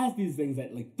has these things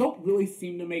that like don't really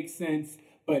seem to make sense,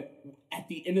 but at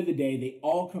the end of the day, they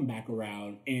all come back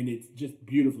around, and it's just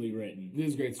beautifully written. This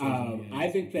is great stuff. I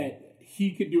think that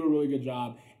he could do a really good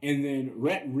job, and then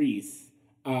Rhett Reese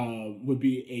would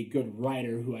be a good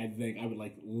writer who I think I would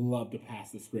love to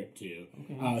pass the script to.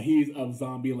 Okay. He's of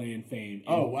Zombieland fame.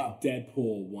 And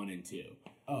Deadpool 1 and 2.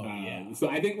 So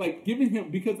I think giving him,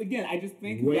 because again, I just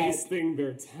think wasting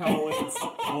their talents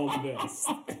on this.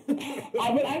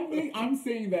 I'm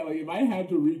saying that if I had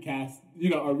to recast,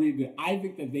 or read it, I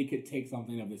think that they could take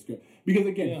something of the script, because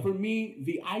again, for me,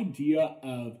 the idea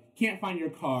of can't find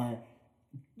your car,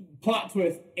 plot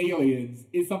twist, aliens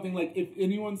is something like, if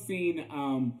anyone's seen,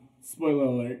 spoiler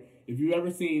alert, if you've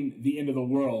ever seen The End of the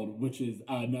World, which is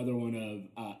another one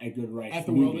of Edgar Wright's At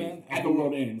the World's End? At the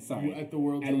World's End, sorry. At the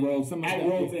World's End. At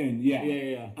World's End, yeah.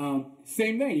 Yeah.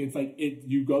 Same thing. It's like,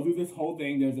 you go through this whole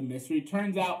thing, there's a mystery,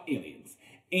 turns out aliens.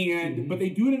 And but they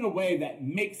do it in a way that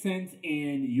makes sense,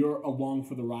 and you're along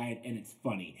for the ride, and it's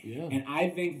funny. Yeah. And I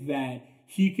think that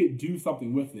he could do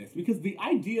something with this, because the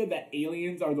idea that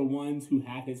aliens are the ones who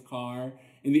have his car,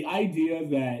 and the idea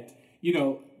that,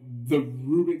 the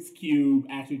Rubik's Cube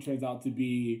actually turns out to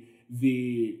be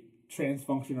the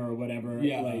transfunction or whatever.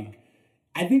 Yeah.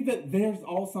 I think that there's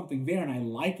all something there, and I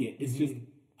like it. It's just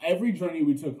every journey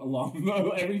we took along,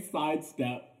 every side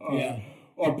step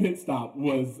or pit stop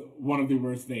was one of the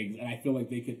worst things, and I feel like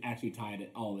they could actually tie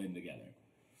it all in together.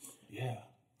 Yeah.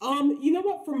 You know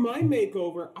what? For my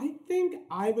makeover, I think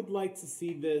I would like to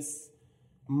see this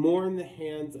more in the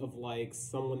hands of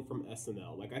someone from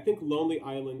SNL. I think Lonely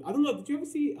Island. I don't know. Did you ever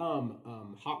see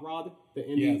Hot Rod? The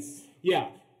Andy? Yes.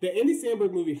 Yeah. The Andy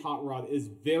Samberg movie Hot Rod is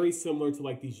very similar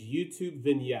to these YouTube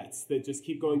vignettes that just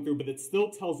keep going through, but it still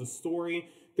tells a story.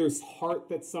 There's heart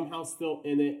that's somehow still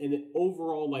in it, and it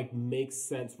overall makes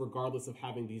sense regardless of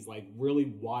having these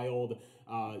really wild,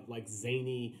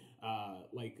 zany,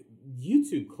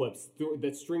 YouTube clips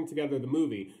that string together the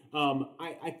movie.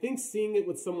 I think seeing it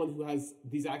with someone who has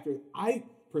these actors, I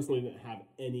personally didn't have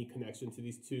any connection to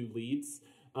these two leads.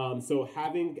 So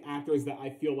having actors that I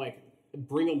feel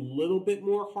bring a little bit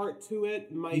more heart to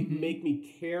it might make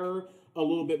me care a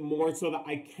little bit more, so that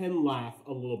I can laugh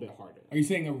a little bit harder. Are you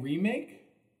saying a remake?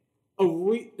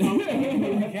 You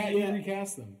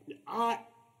recast them.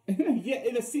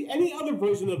 Any other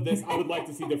version of this, I would like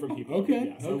to see different people.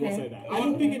 Okay. Yeah, so we'll say that. I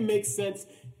don't think it makes sense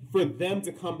for them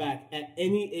to come back at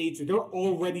any age. They're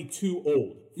already too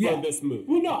old for this movie.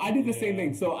 Well, no, I did the same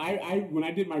thing. So I when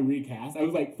I did my recast, I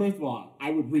was like, first of all,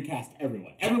 I would recast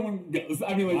everyone. Everyone goes.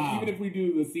 I mean, even if we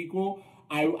do the sequel,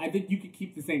 I think you could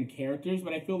keep the same characters,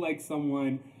 but I feel like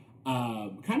someone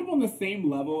kind of on the same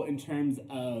level in terms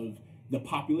of the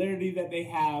popularity that they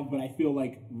have, but I feel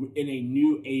like in a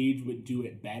new age would do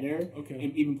it better. Okay.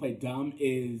 And even play dumb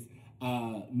is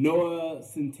Noah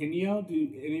Centineo.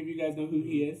 Do any of you guys know who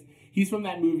he is? He's from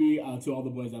that movie, To All the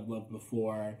Boys I've Loved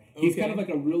Before. He's kind of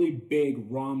a really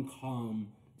big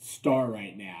rom-com star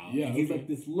right now. Yeah, and he's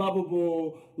this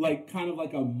lovable, kind of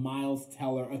a Miles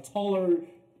Teller, a taller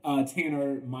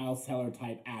Tanner Miles Teller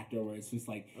type actor, where it's just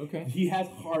he has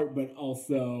heart, but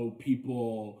also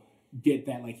people get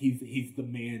that he's the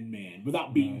man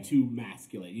without being too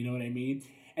masculine. You know what I mean?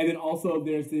 And then also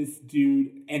there's this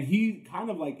dude, and he kind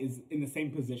of is in the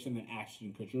same position that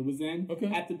Ashton Kutcher was in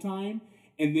at the time.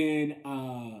 And then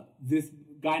this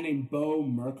guy named Bo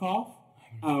Murkoff,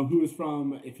 who is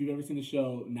from, if you've ever seen the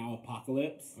show Now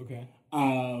Apocalypse. Okay.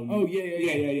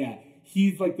 Yeah.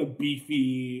 he's like the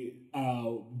beefy,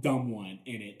 dumb one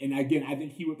in it. And again, I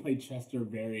think he would play Chester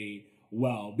very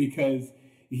well because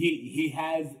he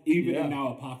has, even in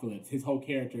Now Apocalypse, his whole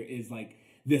character is like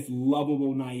this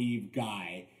lovable, naive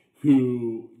guy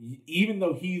who, even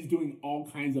though he's doing all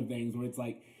kinds of things where it's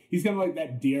like, he's kind of like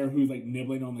that deer who's like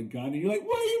nibbling on the gun, and you're like,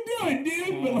 "What are you doing,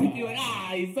 dude?" But like, you're like,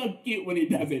 "He's so cute when he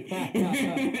does it."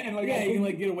 And like, you can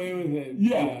like get away with it.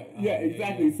 Yeah,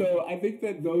 exactly. Yeah. So I think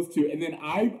that those two, and then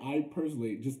I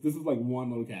personally, just this is like one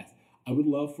little cast. I would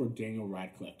love for Daniel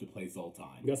Radcliffe to play Zoltan.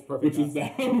 That's perfect. That's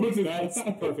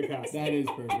perfect cast. That is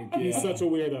perfect. Yeah. He's such a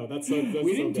weirdo. That's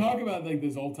we didn't talk about like the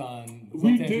Zoltan.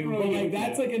 We didn't really, but like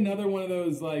that's like another one of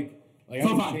those like I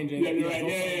Zoltan. change it. Yeah, you're right.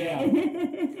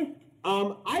 Yeah.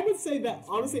 I would say that,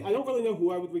 honestly, I don't really know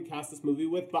who I would recast this movie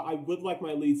with, but I would like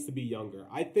my leads to be younger.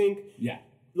 I think,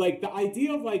 like, the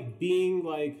idea of, like, being,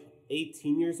 like,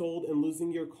 18 years old and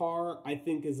losing your car, I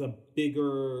think is a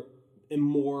bigger and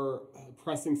more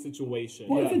pressing situation.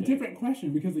 Well, it's a different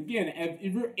question, because, again,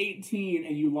 if you're 18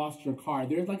 and you lost your car,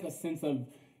 there's, like, a sense of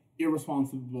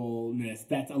irresponsibleness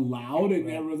that's allowed, and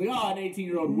everyone's like, an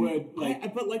 18-year-old would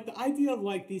but like the idea of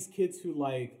like these kids who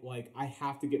like I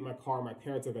have to get my car, my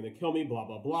parents are gonna kill me, blah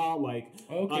blah blah, like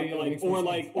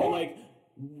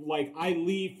like I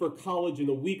leave for college in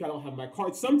a week, I don't have my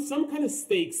car. Some kind of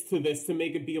stakes to this to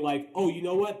make it be like, oh, you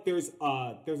know what? There's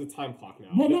a time clock now.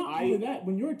 Well, not only that,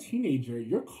 when you're a teenager,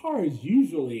 your car is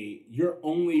usually your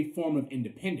only form of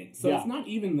independence. So it's not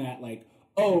even that like,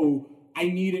 oh, I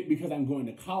need it because I'm going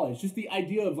to college. Just the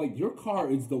idea of like your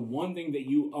car is the one thing that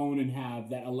you own and have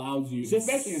that allows you, just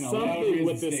especially in something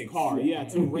with this car,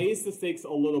 to raise the stakes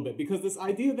a little bit, because this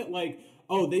idea that like,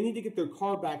 oh, they need to get their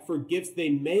car back for gifts they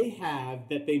may have,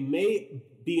 that they may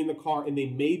be in the car and they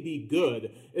may be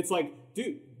good. It's like,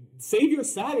 dude, save your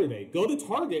Saturday, go to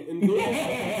Target and go to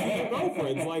your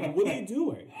girlfriends. Like, what are you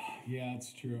doing? Yeah,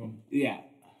 it's true. Yeah.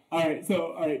 All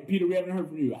right, Peter, we haven't heard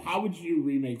from you. How would you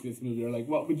remake this movie? Or, like,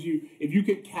 what would you, if you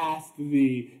could cast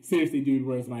the Seriously Dude,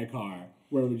 Where's My Car,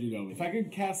 where would you go with it? If I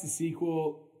could cast a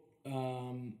sequel,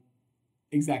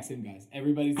 exact same guys.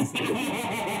 Everybody's the same.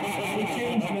 I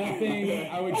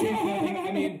would change nothing.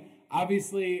 I mean,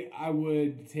 obviously, I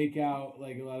would take out,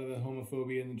 like, a lot of the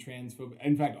homophobia and the transphobia.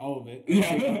 In fact, all of it.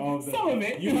 Yeah, all of it. Some of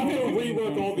it. You have to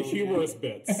rework all the humorous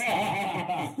bits.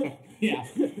 Yeah.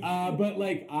 But,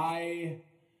 like,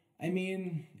 I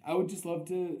mean, I would just love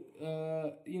to,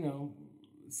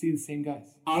 see the same guys.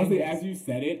 Honestly, as you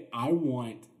said it, I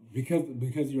want,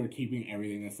 because you're keeping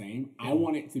everything the same, I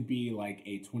want it to be like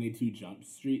a 22 Jump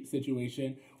Street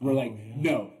situation where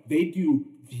no, they do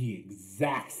the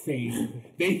exact same.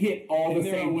 They hit all the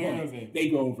same points. They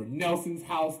go over Nelson's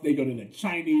house. They go to the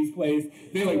Chinese place.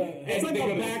 They it's like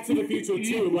a Back to the Future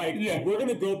too. Like we're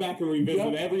gonna go back and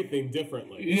revisit everything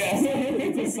differently. Yeah,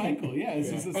 it's a cycle. Yeah, it's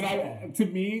just a cycle. To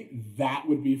me, that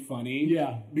would be funny.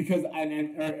 Yeah, because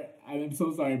I'm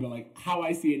so sorry, but like how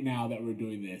I see it now that we're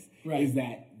doing this is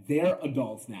that they're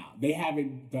adults now. They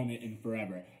haven't done it in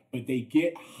forever, but they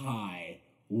get high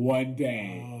one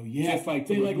day. Oh yeah, just like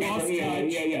they like lost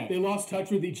touch. Yeah. They lost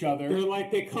touch with each other. They're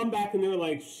like, they come back and they're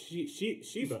like, Shimmy.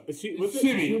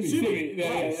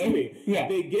 Yeah.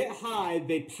 They get high.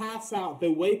 They pass out. They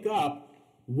wake up.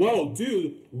 Whoa,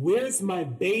 dude, where's my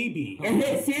baby?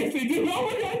 Seriously, dude. Oh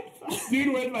my god,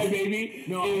 dude, where's my baby?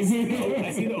 No, I see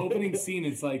the opening scene.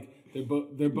 It's like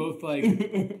they're both like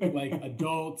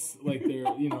adults, like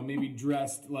they're maybe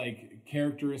dressed like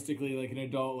characteristically like an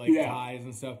adult, like ties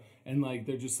and stuff, and like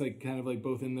they're just like kind of like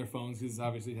both in their phones because it's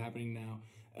obviously happening now,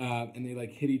 and they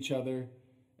like hit each other,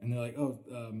 and they're like, oh,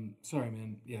 sorry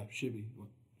man, yeah, Shibby,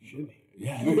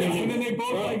 yeah, and then they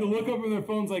both like look up on their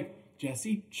phones like,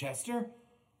 Jesse, Chester.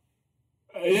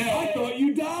 Yeah, I thought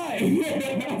you died.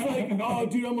 It's like, oh,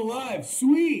 dude, I'm alive.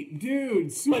 Sweet, dude,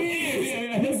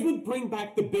 sweet. This would bring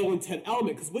back the Bill and Ted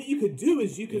element, because what you could do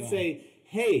is you could say,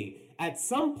 hey, at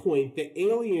some point, the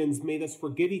aliens made us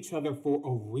forget each other for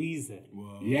a reason.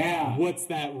 Whoa. Yeah. What's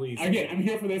that reason? Again, I'm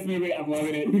here for this movie. I'm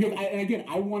loving it. Because,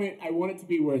 I want it to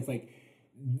be where it's like,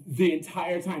 the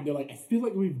entire time they're like, I feel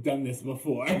like we've done this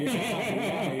before.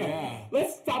 Yeah.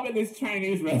 Let's stop at this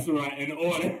Chinese restaurant and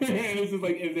order. And it's just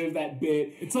like, if there's that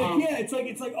bit, it's like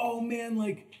it's like oh man,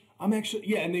 like I'm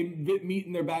actually and they meet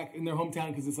in their hometown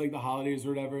because it's like the holidays or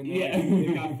whatever, and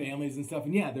they've got families and stuff,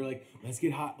 and they're like, let's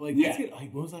get hot, like let's get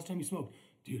like, when was the last time you smoked?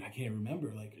 Dude, I can't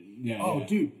remember. Like,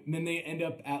 dude. And then they end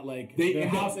up at like their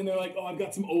house, and they're like, oh, I've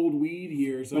got some old weed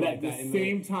here. So but like at that, the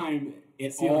same time,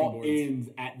 it all ends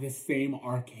at the same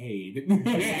arcade.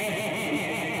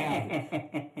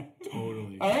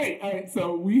 Totally. All right.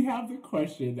 So we have the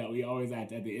question that we always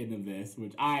ask at the end of this,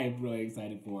 which I am really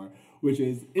excited for. which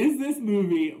is this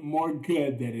movie more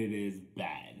good than it is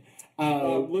bad?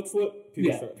 Let's let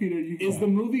Peter start. Peter, is the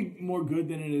movie more good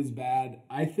than it is bad?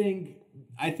 I think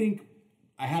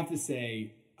I have to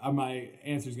say my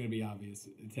answer is going to be obvious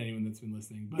to anyone that's been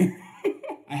listening, but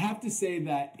I have to say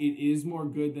that it is more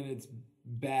good than it's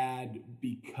bad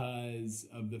because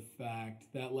of the fact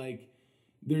that like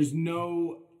there's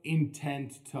no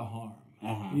intent to harm.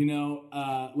 You know,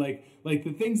 like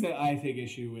the things that I take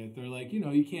issue with are like, you know,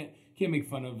 you can't make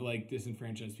fun of like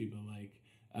disenfranchised people, like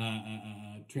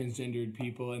transgendered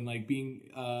people, and like being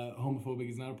homophobic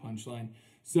is not a punchline.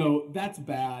 So that's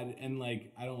bad, and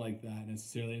like I don't like that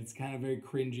necessarily. It's kind of very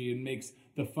cringy and makes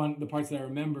the parts that I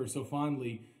remember so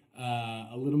fondly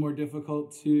a little more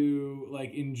difficult to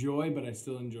like enjoy, but I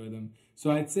still enjoy them. So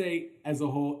I'd say as a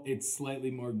whole, it's slightly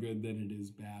more good than it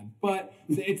is bad. But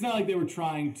it's not like they were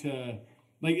trying to,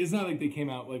 like, it's not like they came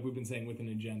out, like we've been saying, with an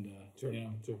agenda. Sure, you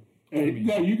know? sure.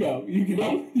 No, you go.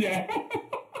 Yeah.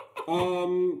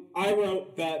 I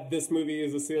wrote that this movie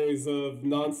is a series of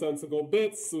nonsensical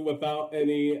bits without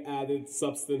any added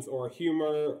substance or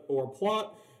humor or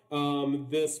plot.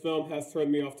 This film has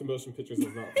turned me off to motion pictures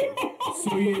as not fun.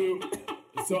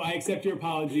 So I accept your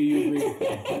apology. You agree with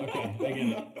that. Okay, I get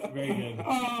it. Very good.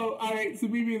 Oh, all right. So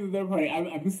maybe the third part.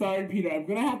 I'm sorry, Peter. I'm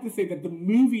gonna have to say that the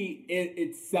movie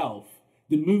itself,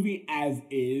 the movie as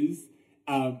is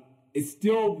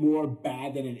still more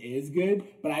bad than it is good.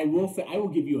 But I will say, I will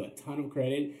give you a ton of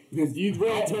credit because you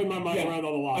really turned my mind around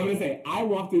on a lot. I'm gonna say I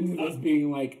walked into this being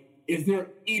like, is there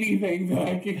anything that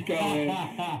I can go in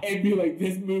and be like,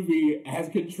 this movie has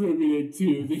contributed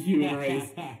to the human race?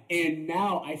 And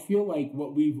now I feel like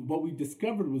what we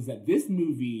discovered was that this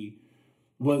movie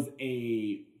was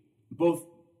it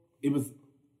was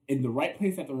in the right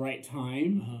place at the right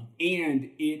time,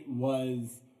 and it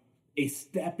was a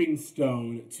stepping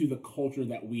stone to the culture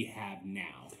that we have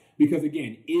now. Because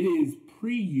again, it is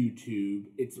pre-YouTube,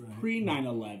 it's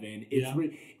pre-9/11,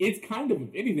 it's kind of,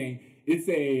 if anything, it's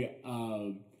a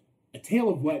tale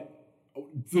of what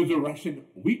the direction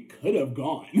we could have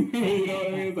gone. You know what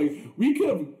I mean? It's like we could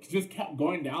have just kept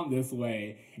going down this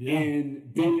way. Yeah.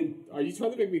 And then, are you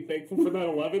trying to make me thankful for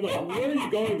 9/11? Like, where are you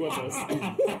going with this?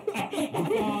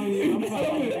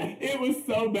 It was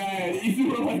so bad.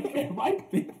 You were like, am I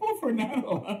thankful for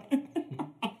 9/11?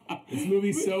 This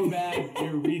movie's so bad,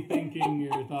 you're rethinking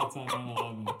your thoughts on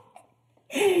 9/11.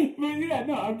 But yeah,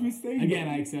 no, I'm just saying. Again,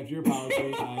 I accept your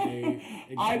apology. I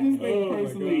just think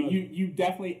personally, you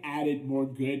definitely added more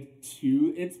good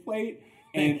to its plate,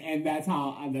 and that's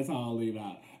how I'll leave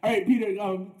out. All right, Peter,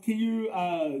 can you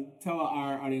tell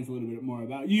our audience a little bit more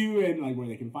about you and like where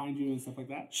they can find you and stuff like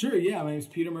that? Sure, yeah. My name's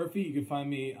Peter Murphy. You can find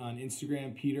me on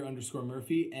Instagram,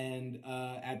 Peter_Murphy, and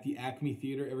at the Acme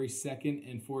Theater every second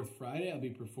and fourth Friday. I'll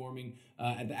be performing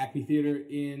at the Acme Theater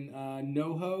in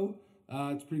NoHo.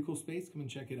 It's a pretty cool space. Come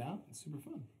and check it out. It's super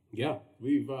fun. Yeah,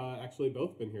 we've actually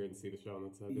both been here to see the show.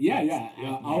 And that's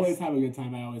I always have a good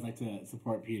time. I always like to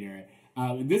support Peter.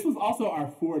 This was also our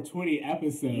 420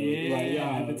 episode.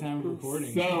 At the time of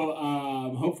recording. So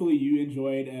hopefully you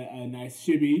enjoyed a nice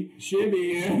shibby.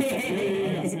 Shibby. I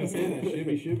was going to say that.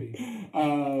 Shibby.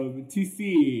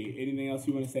 TC, anything else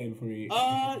you want to say before we...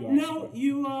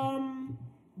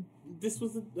 This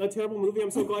was a terrible movie. I'm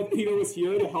so glad Peter was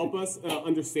here to help us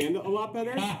understand it a lot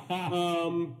better.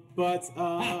 I'm glad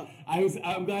I was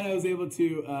able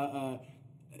to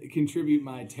contribute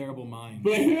my terrible mind.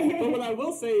 But what I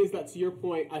will say is that, to your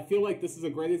point, I feel like this is a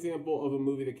great example of a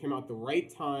movie that came out the right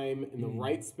time in the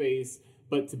right space,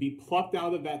 but to be plucked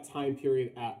out of that time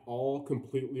period at all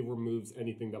completely removes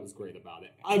anything that was great about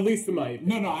it. At least in my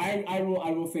opinion. No,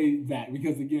 I will say that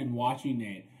because again, watching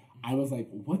it, I was like,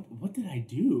 what did I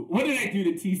do? What did I do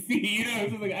to TC? You know, I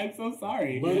was just like, I'm so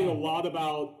sorry. Learning a lot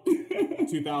about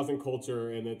 2000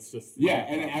 culture, and it's just... Yeah,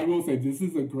 and I will say, this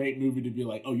is a great movie to be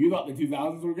like, oh, you thought the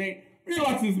 2000s were great? We're going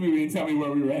to watch this movie and tell me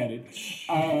where we were headed.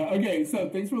 Okay, so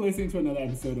thanks for listening to another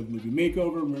episode of Movie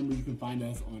Makeover. Remember, you can find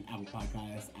us on Apple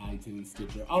Podcasts, iTunes,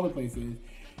 Stitcher, all the places.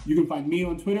 You can find me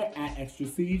on Twitter at Extra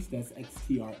Siege. That's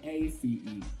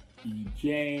XTRACEEJ.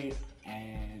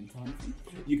 And Thompson.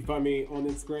 You can find me on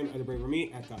Instagram at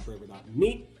 @braverme,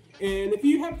 @braver.me. And if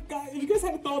you guys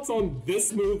have thoughts on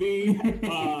this movie,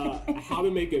 how to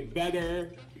make it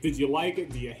better, did you like it?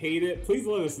 Do you hate it? Please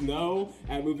let us know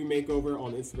at Movie Makeover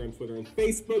on Instagram, Twitter, and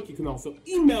Facebook. You can also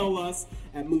email us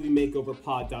at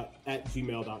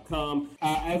moviemakeoverpod@gmail.com.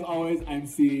 As always, I'm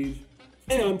Siege.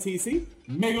 And I'm TC.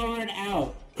 Makeover and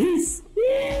out. Peace.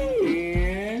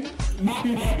 And...